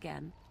once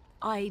again.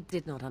 I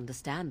did not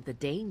understand the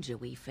danger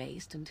we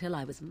faced until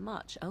I was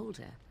much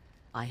older.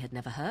 I had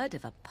never heard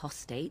of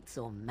apostates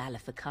or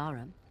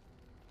maleficarum.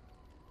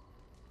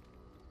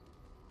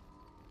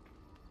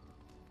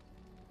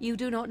 You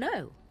do not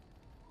know?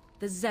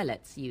 The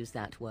zealots use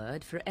that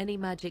word for any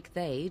magic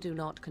they do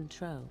not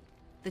control.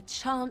 The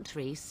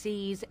Chantry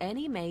sees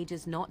any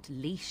mages not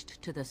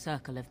leashed to the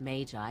Circle of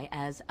Magi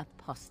as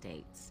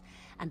apostates,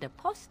 and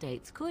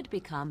apostates could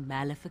become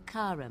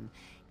Maleficarum,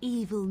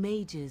 evil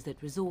mages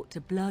that resort to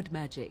blood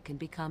magic and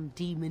become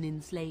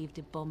demon-enslaved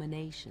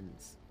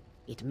abominations.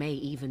 It may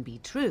even be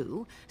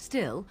true,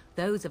 still,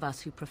 those of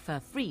us who prefer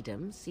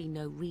freedom see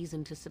no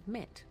reason to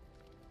submit.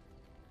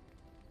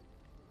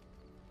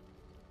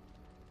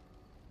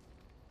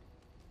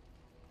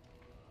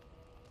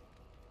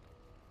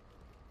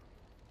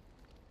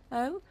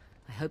 Oh,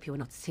 I hope you are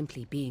not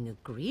simply being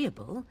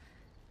agreeable.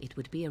 It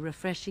would be a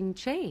refreshing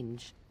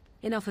change.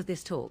 Enough of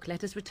this talk.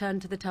 Let us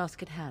return to the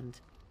task at hand.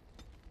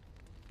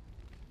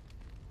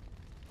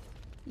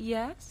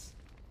 Yes?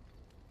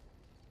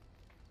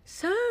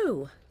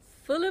 So,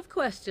 full of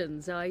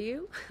questions, are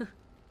you?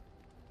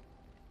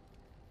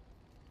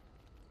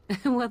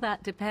 Well,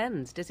 that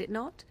depends, does it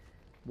not?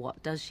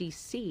 What does she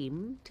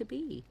seem to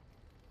be?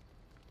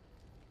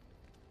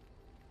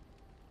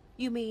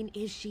 You mean,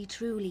 is she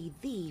truly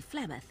the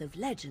Flemeth of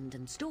legend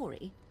and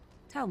story?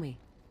 Tell me,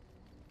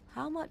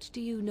 how much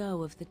do you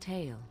know of the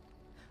tale?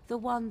 The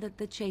one that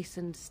the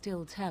chastened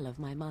still tell of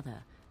my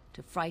mother,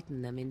 to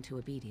frighten them into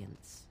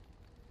obedience.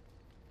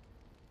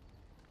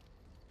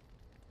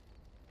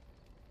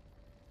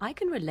 I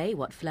can relay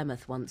what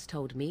Flemeth once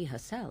told me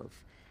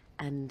herself,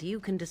 and you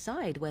can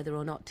decide whether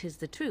or not 'tis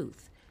the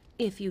truth,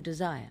 if you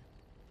desire.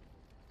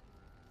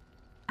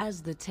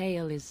 As the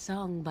tale is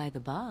sung by the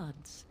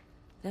bards,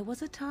 there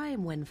was a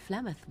time when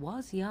Flemeth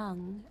was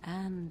young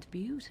and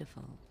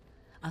beautiful,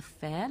 a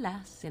fair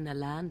lass in a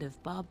land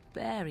of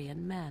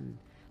barbarian men,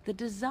 the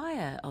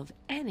desire of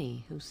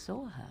any who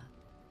saw her.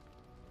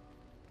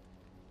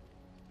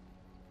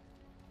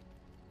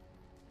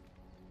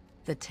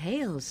 The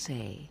tales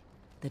say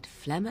that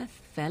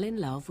Flemeth fell in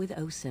love with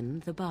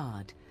Osen the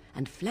bard,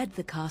 and fled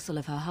the castle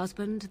of her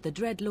husband, the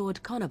dread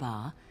Lord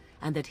Conobar,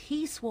 and that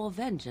he swore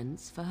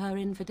vengeance for her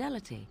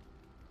infidelity.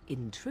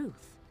 In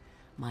truth,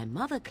 my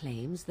mother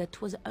claims that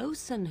 'twas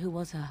Osen who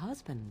was her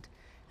husband,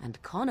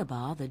 and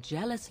Conobar the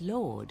jealous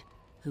lord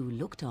who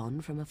looked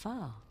on from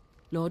afar.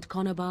 Lord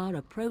Conobar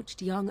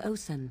approached young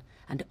Osen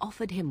and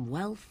offered him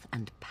wealth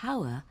and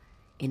power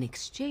in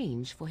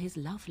exchange for his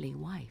lovely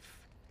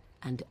wife,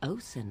 and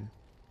Osen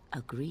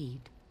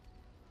agreed.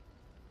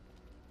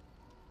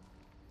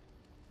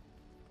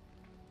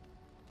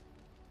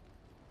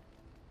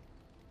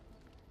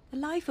 The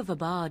life of a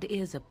bard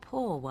is a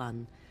poor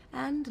one,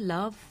 and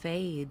love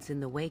fades in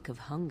the wake of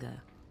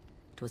hunger.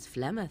 'Twas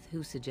Flemeth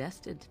who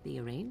suggested the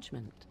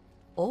arrangement.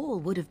 All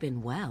would have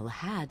been well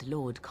had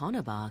Lord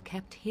Conobar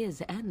kept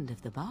his end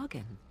of the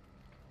bargain.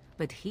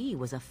 But he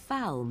was a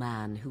foul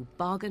man who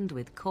bargained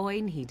with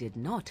coin he did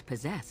not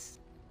possess.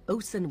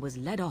 Osen was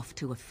led off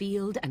to a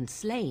field and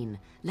slain,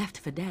 left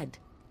for dead.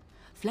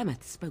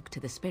 Flemeth spoke to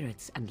the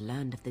spirits and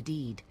learned of the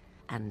deed,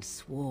 and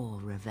swore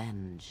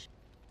revenge.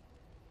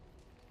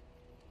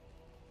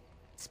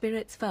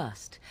 Spirits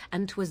first,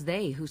 and 'twas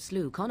they who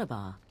slew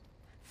Conobar.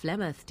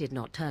 Flemeth did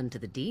not turn to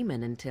the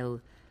demon until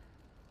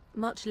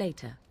much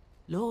later.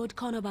 Lord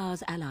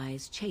Conobar's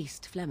allies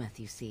chased Flemeth,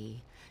 you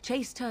see,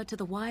 chased her to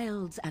the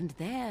wilds, and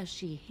there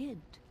she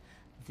hid.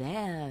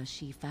 There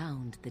she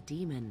found the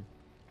demon,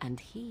 and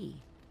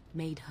he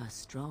made her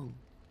strong.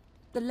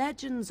 The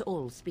legends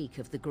all speak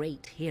of the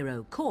great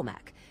hero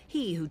Cormac,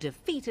 he who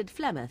defeated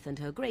Flemeth and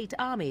her great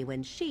army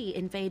when she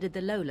invaded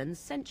the lowlands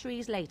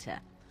centuries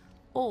later.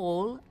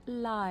 All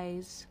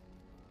lies.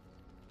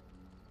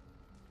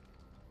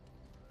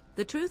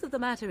 The truth of the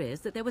matter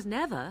is that there was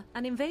never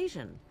an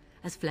invasion.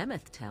 As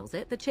Flemeth tells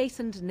it, the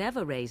Chastened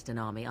never raised an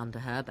army under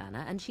her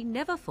banner, and she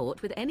never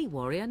fought with any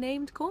warrior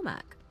named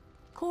Cormac.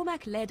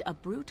 Cormac led a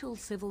brutal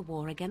civil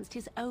war against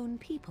his own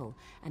people,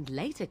 and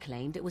later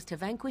claimed it was to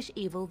vanquish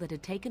evil that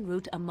had taken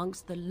root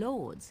amongst the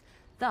lords.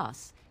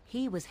 Thus,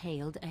 he was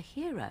hailed a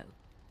hero.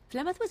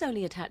 Flemeth was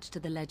only attached to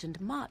the legend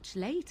much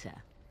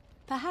later.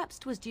 Perhaps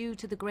 'twas due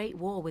to the great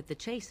war with the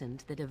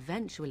Chastened that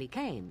eventually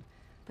came,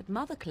 but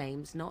Mother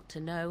claims not to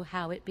know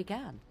how it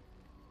began.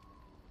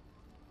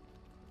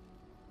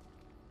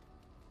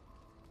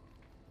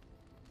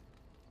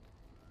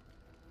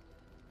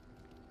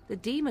 The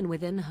demon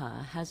within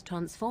her has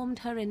transformed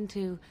her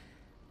into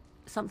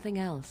something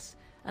else.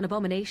 An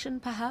abomination,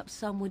 perhaps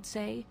some would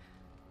say.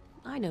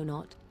 I know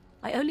not.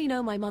 I only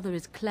know my mother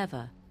is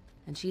clever,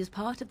 and she is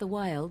part of the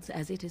wilds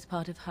as it is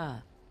part of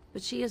her.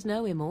 But she is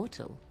no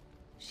immortal.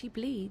 She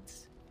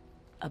bleeds.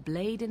 A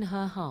blade in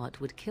her heart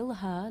would kill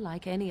her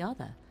like any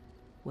other,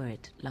 were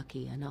it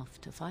lucky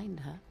enough to find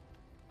her.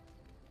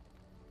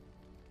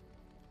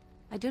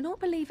 I do not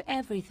believe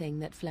everything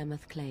that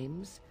Flemeth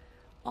claims.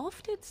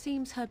 Oft it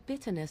seems her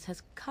bitterness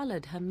has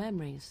colored her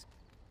memories.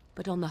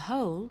 But on the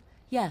whole,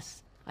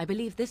 yes, I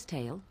believe this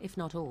tale, if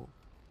not all.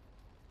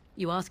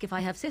 You ask if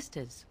I have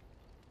sisters.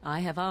 I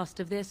have asked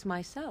of this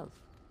myself.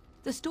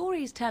 The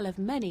stories tell of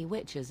many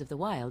witches of the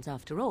wilds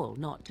after all,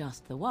 not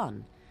just the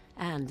one.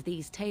 And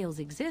these tales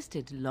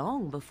existed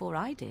long before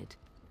I did.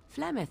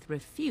 Flemeth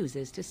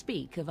refuses to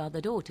speak of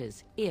other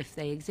daughters, if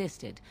they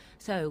existed.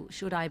 So,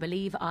 should I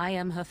believe I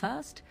am her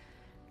first?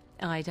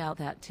 I doubt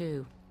that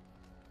too.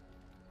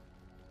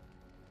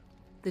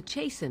 The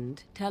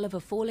Chastened tell of a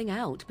falling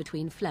out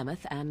between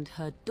Flemeth and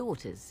her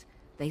daughters.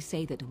 They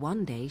say that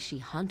one day she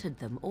hunted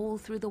them all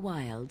through the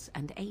wilds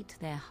and ate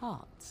their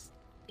hearts.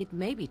 It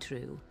may be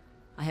true.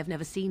 I have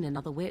never seen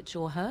another witch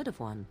or heard of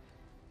one.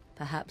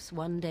 Perhaps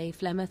one day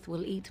Flemeth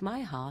will eat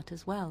my heart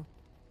as well.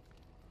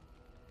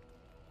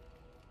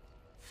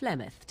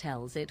 Flemeth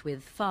tells it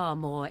with far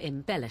more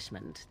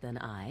embellishment than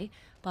I,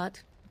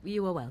 but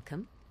you are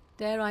welcome.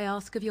 Dare I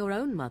ask of your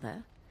own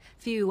mother?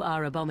 Few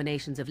are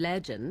abominations of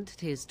legend,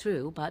 'tis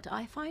true, but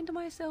I find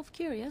myself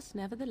curious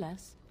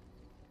nevertheless.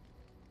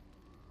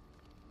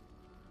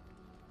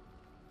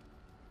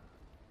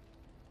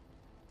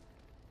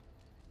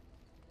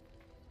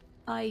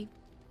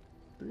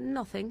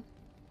 Nothing.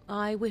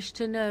 I wish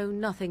to know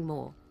nothing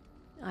more.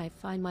 I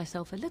find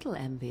myself a little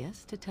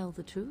envious, to tell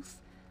the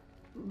truth.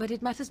 But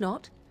it matters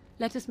not.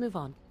 Let us move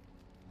on.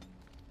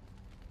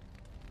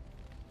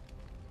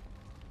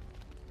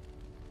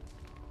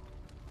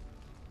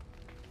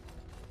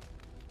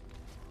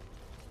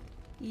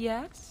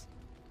 Yes?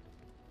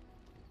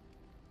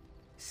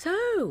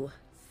 So,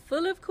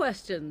 full of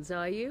questions,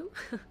 are you?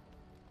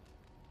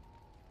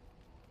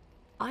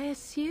 I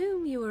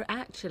assume you were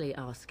actually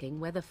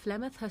asking whether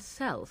Flemeth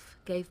herself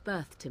gave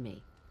birth to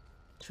me.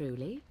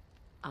 Truly,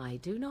 I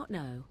do not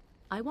know.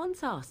 I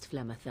once asked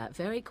Flemeth that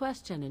very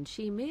question, and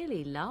she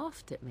merely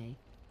laughed at me.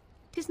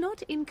 'Tis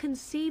not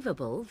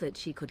inconceivable that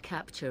she could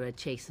capture a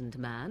chastened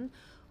man,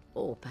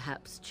 or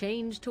perhaps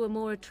change to a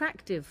more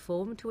attractive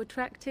form to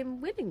attract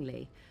him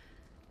willingly.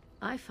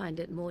 I find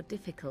it more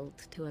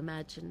difficult to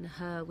imagine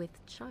her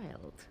with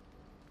child.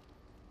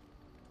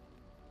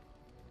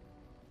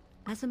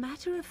 As a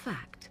matter of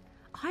fact,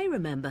 I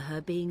remember her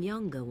being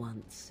younger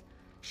once.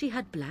 She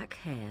had black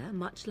hair,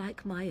 much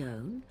like my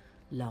own,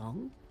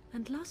 long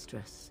and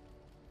lustrous.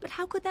 But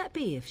how could that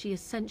be if she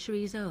is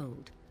centuries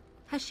old?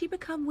 Has she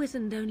become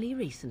wizened only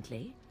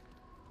recently?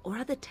 Or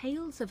are the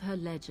tales of her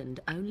legend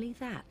only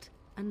that,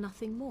 and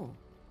nothing more?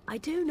 I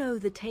do know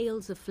the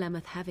tales of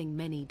Flemeth having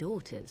many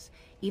daughters,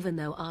 even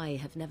though I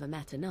have never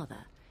met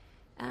another,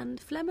 and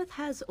Flemeth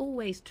has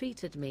always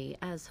treated me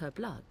as her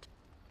blood.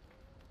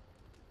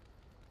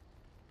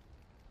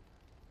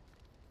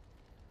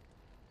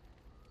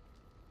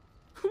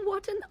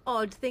 What an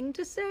odd thing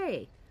to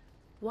say!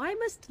 Why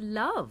must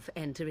love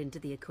enter into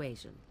the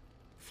equation?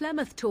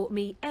 Flemeth taught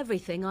me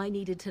everything I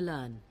needed to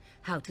learn.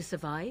 How to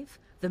survive,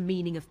 the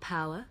meaning of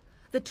power,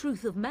 the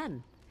truth of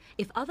men.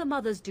 If other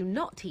mothers do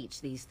not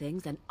teach these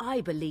things, then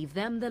I believe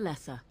them the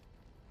lesser.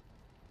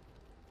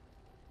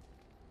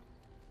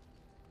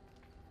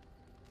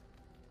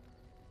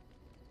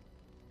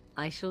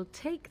 I shall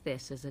take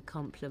this as a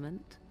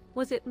compliment.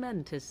 Was it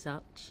meant as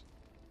such?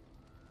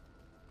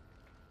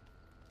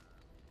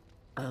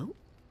 Oh?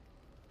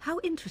 How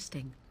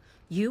interesting.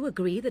 You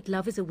agree that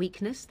love is a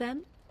weakness,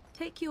 then?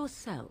 Take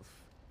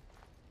yourself.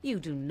 You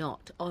do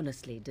not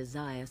honestly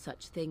desire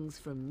such things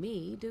from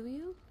me, do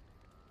you?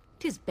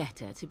 'Tis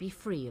better to be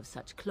free of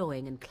such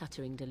cloying and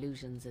cluttering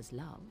delusions as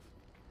love.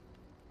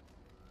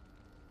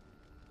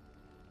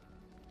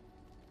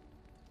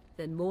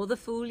 Then more the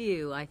fool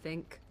you, I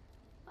think.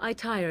 I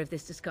tire of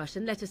this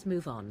discussion. Let us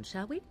move on,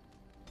 shall we?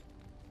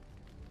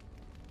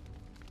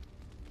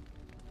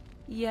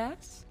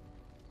 Yes?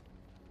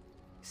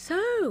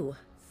 So,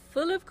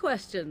 full of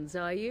questions,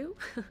 are you?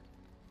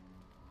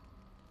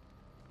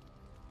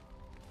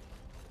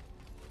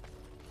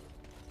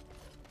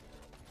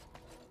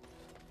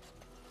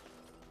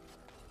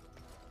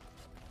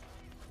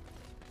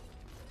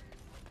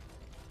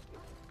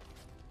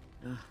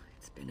 Oh,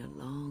 it's been a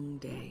long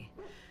day.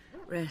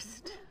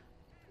 Rest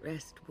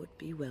would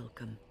be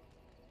welcome.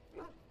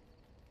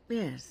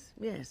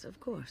 Yes, of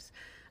course.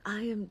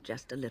 I am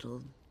just a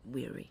little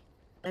weary.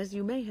 As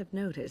you may have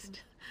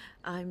noticed,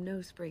 I'm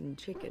no spring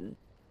chicken.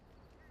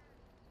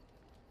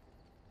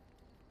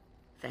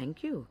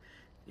 Thank you.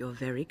 You're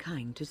very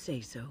kind to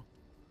say so.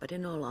 But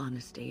in all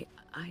honesty,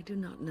 I do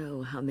not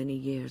know how many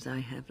years I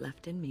have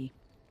left in me.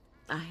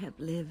 I have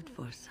lived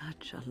for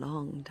such a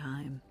long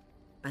time.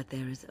 But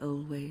there is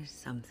always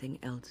something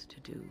else to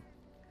do.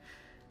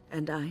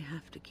 And I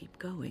have to keep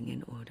going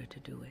in order to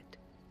do it.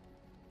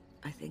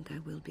 I think I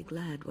will be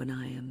glad when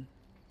I am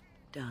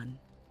done.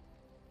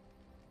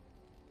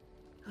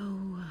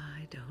 Oh,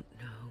 I don't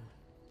know.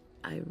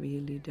 I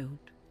really don't.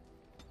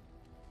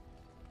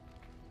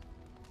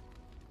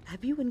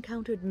 Have you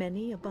encountered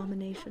many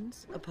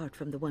abominations, apart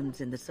from the ones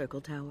in the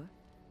Circle Tower?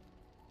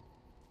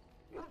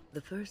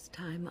 The first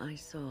time I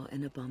saw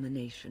an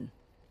abomination,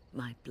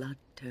 my blood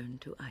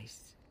turned to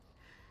ice.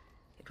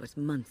 It was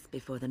months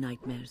before the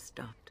nightmares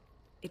stopped.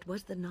 It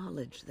was the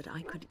knowledge that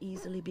I could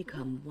easily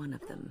become one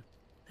of them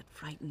that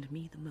frightened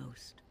me the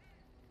most.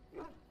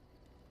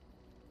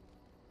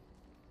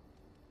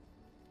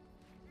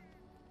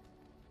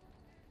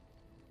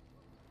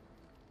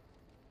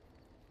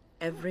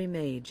 Every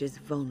mage is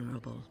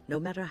vulnerable, no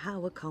matter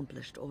how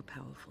accomplished or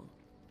powerful.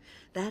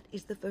 That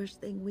is the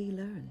first thing we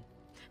learn,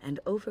 and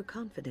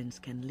overconfidence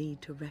can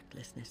lead to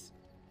recklessness.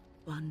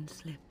 One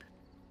slip,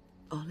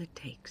 All it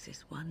takes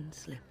is one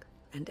slip,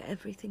 and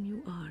everything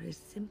you are is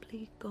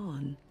simply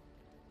gone,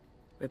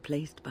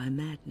 replaced by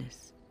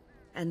madness.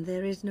 And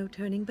there is no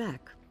turning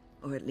back,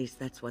 or at least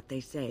that's what they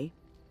say.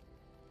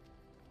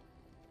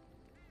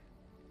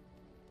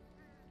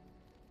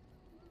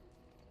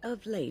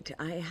 Of late,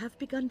 I have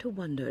begun to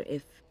wonder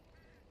if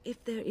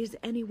there is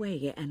any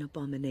way an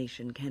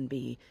abomination can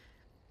be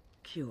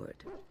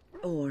cured,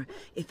 or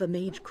if a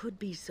mage could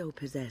be so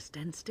possessed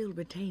and still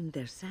retain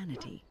their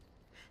sanity,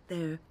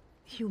 their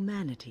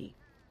humanity.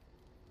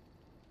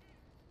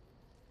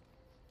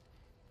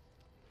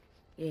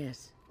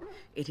 Yes,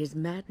 it is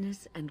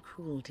madness and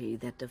cruelty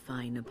that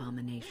define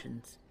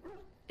abominations.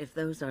 If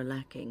those are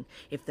lacking,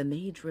 if the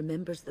mage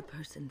remembers the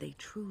person they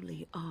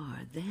truly are,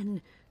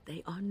 then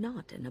they are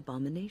not an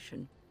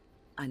abomination.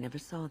 I never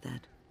saw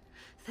that.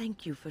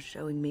 Thank you for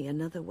showing me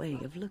another way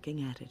of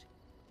looking at it.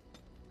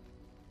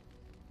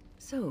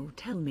 So,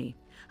 tell me,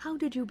 how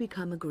did you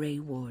become a Grey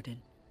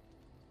Warden?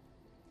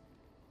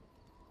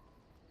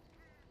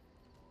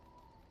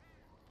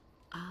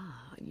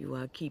 Ah, you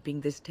are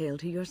keeping this tale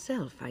to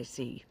yourself, I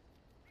see.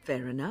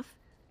 Fair enough.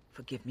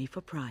 Forgive me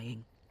for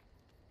prying.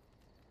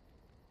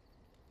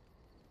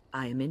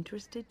 I am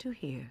interested to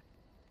hear.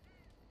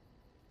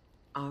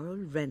 Arl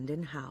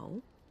Rendon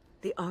Howe?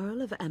 The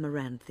Arl of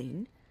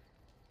Amaranthine?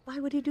 Why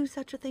would he do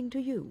such a thing to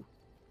you?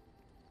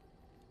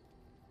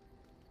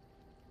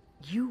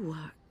 You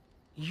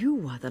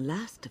are the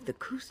last of the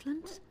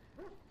Kuslands?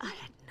 I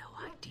had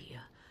no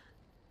idea.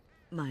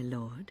 My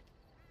lord?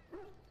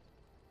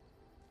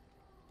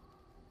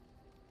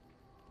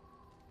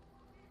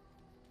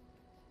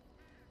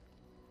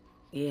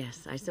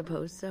 Yes, I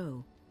suppose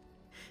so.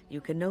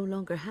 You can no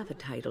longer have a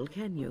title,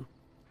 can you?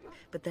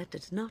 But that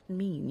does not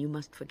mean you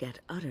must forget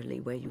utterly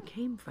where you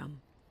came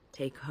from.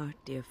 Take heart,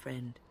 dear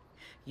friend.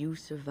 You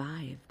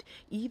survived,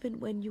 even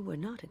when you were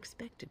not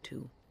expected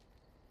to.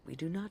 We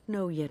do not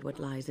know yet what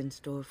lies in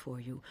store for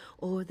you,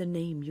 or the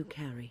name you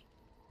carry.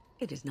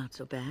 It is not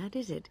so bad,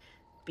 is it,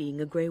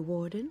 being a Grey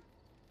Warden?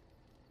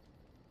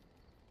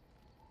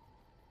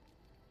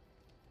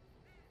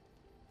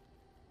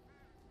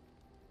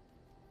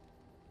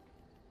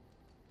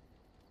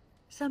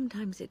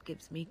 Sometimes it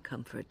gives me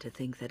comfort to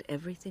think that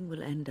everything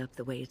will end up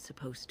the way it's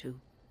supposed to.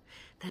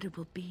 That it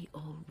will be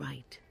all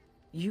right.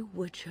 You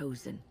were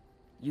chosen.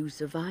 You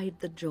survived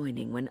the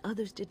joining when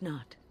others did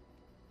not.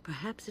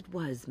 Perhaps it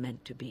was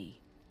meant to be.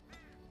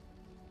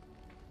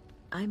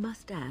 I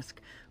must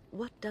ask,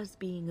 what does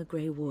being a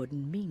Grey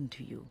Warden mean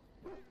to you?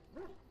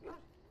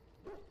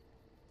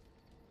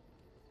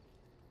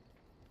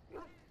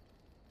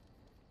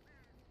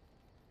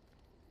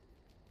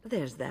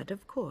 There's that,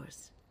 of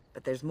course.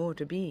 But there's more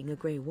to being a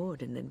Grey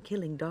Warden than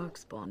killing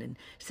Darkspawn and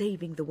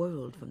saving the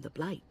world from the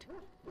Blight.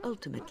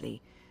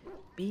 Ultimately,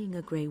 being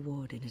a Grey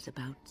Warden is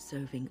about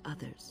serving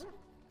others,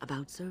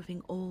 about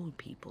serving all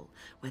people,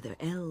 whether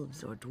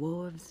elves or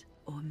dwarves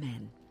or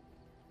men.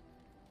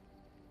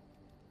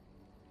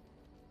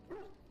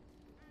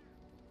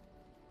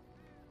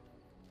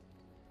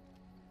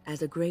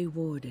 As a Grey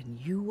Warden,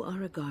 you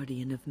are a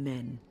guardian of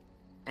men,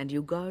 and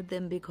you guard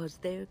them because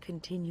their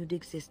continued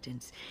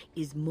existence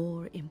is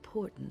more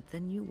important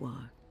than you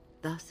are.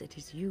 Thus it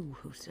is you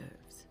who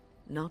serves,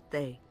 not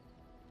they.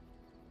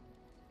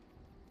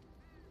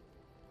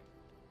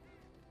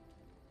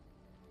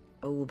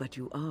 Oh, but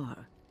you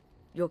are.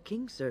 Your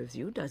king serves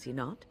you, does he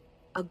not?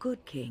 A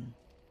good king,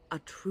 a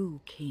true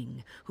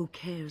king who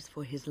cares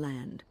for his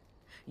land,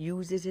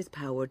 uses his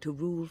power to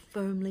rule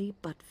firmly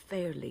but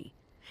fairly.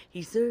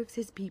 He serves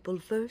his people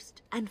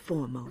first and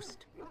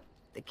foremost.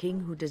 The king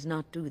who does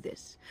not do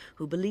this,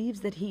 who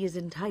believes that he is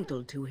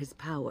entitled to his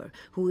power,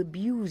 who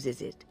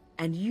abuses it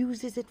and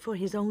uses it for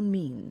his own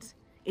means,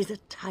 is a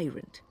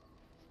tyrant.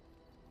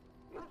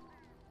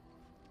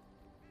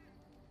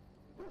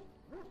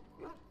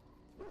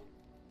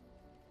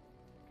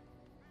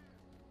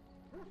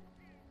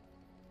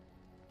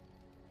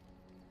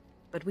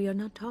 But we are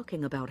not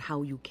talking about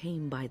how you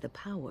came by the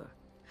power,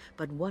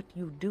 but what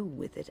you do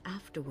with it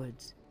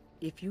afterwards.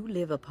 If you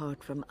live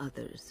apart from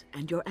others,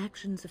 and your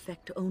actions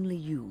affect only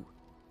you,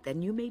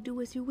 then you may do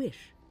as you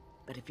wish.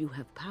 But if you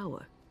have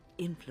power,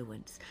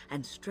 influence,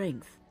 and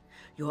strength,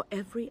 your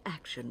every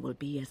action will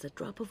be as a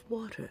drop of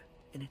water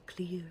in a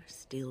clear,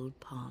 still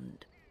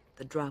pond.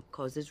 The drop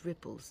causes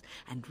ripples,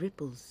 and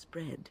ripples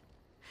spread.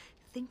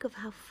 Think of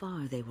how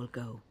far they will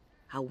go,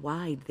 how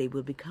wide they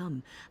will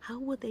become, how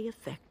will they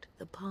affect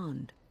the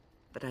pond.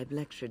 But I've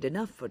lectured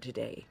enough for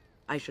today.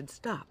 I should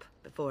stop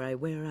before I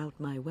wear out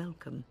my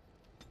welcome.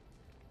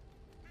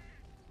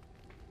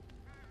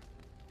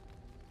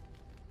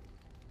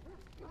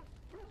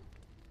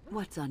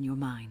 What's on your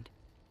mind?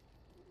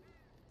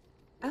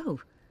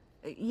 Oh,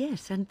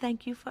 yes, and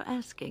thank you for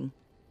asking.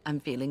 I'm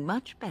feeling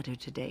much better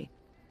today.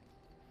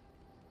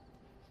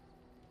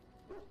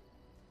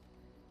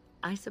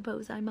 I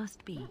suppose I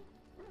must be.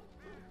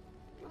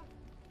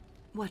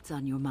 What's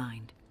on your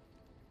mind?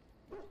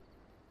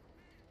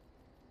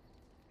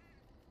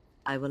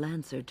 I will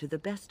answer to the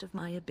best of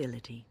my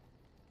ability.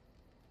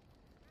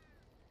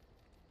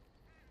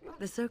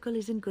 The Circle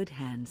is in good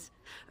hands.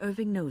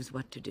 Irving knows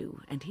what to do,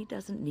 and he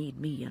doesn't need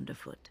me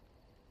underfoot.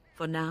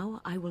 For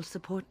now, I will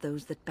support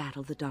those that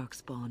battle the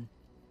Darkspawn.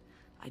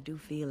 I do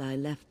feel I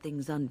left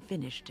things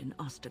unfinished in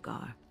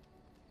Ostagar.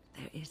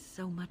 There is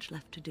so much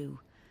left to do,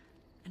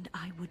 and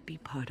I would be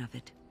part of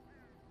it.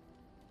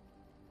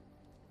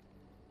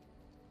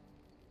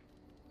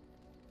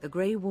 The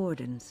Grey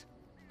Wardens,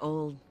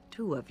 all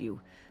 2 of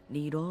you,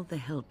 need all the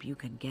help you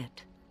can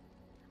get.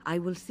 I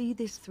will see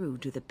this through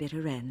to the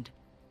bitter end,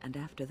 and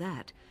after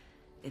that,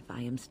 if I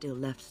am still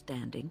left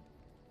standing,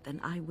 then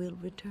I will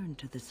return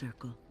to the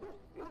Circle.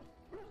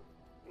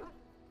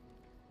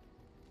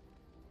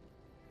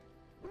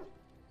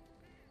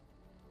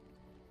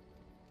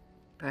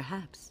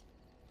 Perhaps.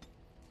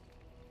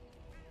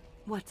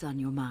 What's on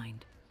your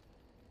mind?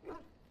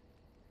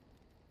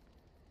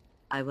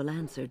 I will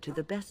answer to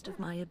the best of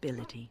my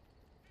ability.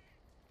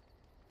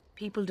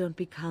 People don't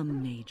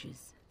become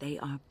mages. They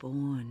are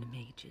born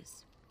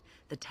mages.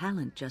 The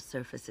talent just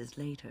surfaces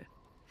later.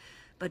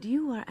 But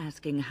you are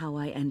asking how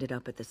I ended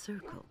up at the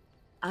Circle.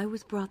 I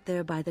was brought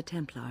there by the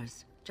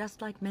Templars,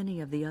 just like many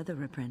of the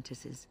other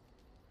apprentices.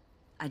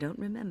 I don't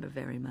remember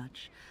very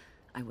much.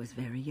 I was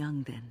very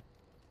young then.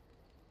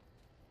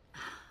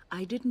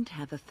 I didn't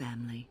have a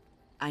family.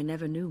 I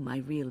never knew my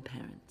real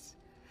parents.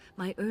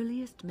 My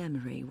earliest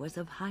memory was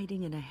of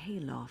hiding in a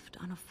hayloft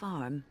on a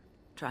farm,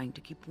 trying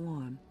to keep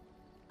warm.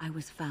 I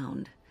was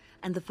found,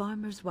 and the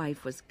farmer's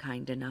wife was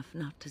kind enough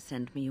not to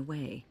send me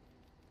away.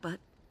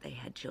 But they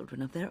had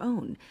children of their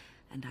own,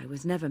 and I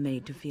was never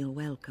made to feel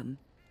welcome.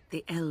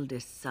 The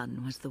eldest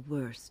son was the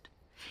worst.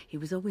 He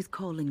was always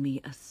calling me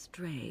a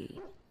stray,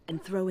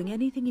 and throwing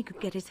anything he could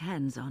get his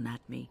hands on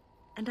at me.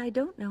 And I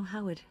don't know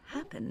how it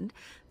happened,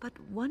 but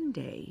one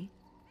day,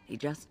 he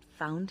just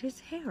found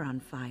his hair on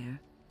fire.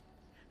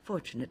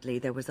 Fortunately,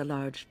 there was a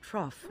large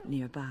trough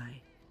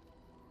nearby.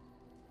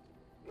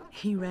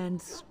 He ran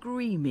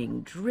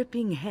screaming,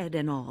 dripping head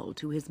and all,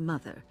 to his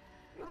mother.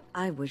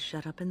 I was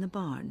shut up in the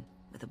barn,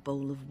 with a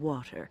bowl of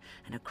water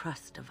and a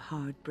crust of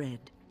hard bread.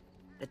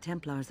 The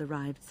Templars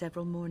arrived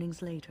several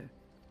mornings later.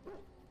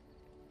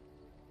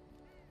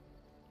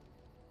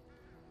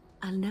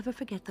 I'll never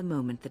forget the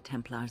moment the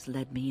Templars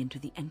led me into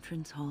the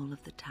entrance hall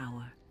of the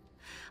tower.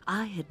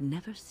 I had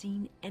never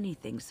seen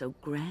anything so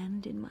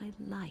grand in my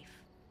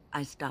life.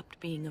 I stopped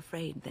being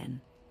afraid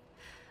then.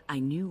 I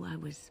knew I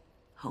was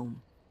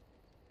home.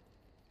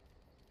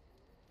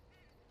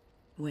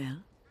 Well,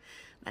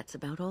 that's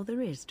about all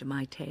there is to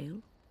my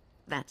tale.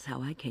 That's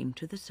how I came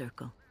to the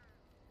Circle.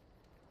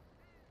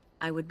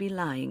 I would be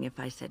lying if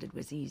I said it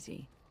was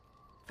easy.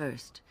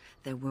 First,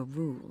 there were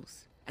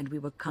rules, and we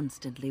were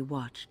constantly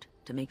watched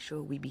to make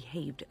sure we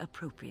behaved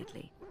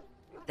appropriately.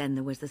 Then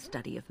there was the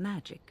study of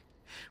magic.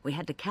 We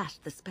had to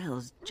cast the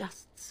spells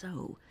just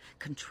so,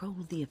 control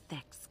the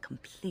effects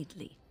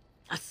completely.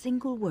 A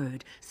single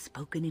word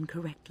spoken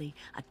incorrectly,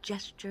 a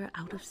gesture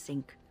out of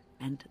sync,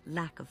 and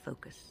lack of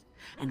focus.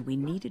 And we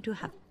needed to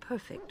have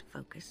perfect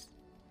focus,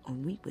 or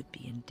we would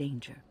be in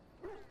danger.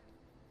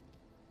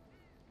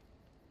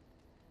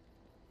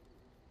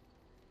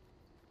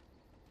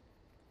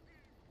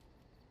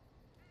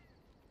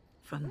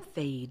 From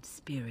Fade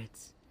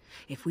spirits.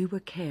 If we were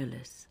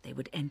careless, they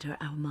would enter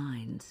our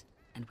minds,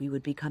 and we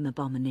would become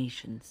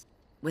abominations.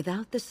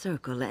 Without the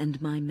Circle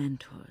and my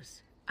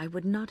mentors, I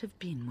would not have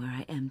been where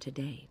I am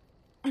today.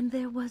 And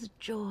there was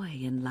joy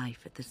in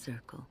life at the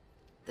Circle.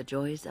 The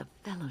joys of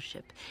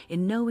fellowship,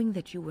 in knowing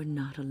that you were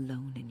not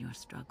alone in your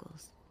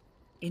struggles.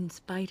 In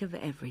spite of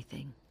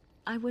everything,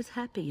 I was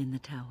happy in the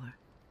tower,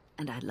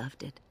 and I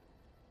loved it.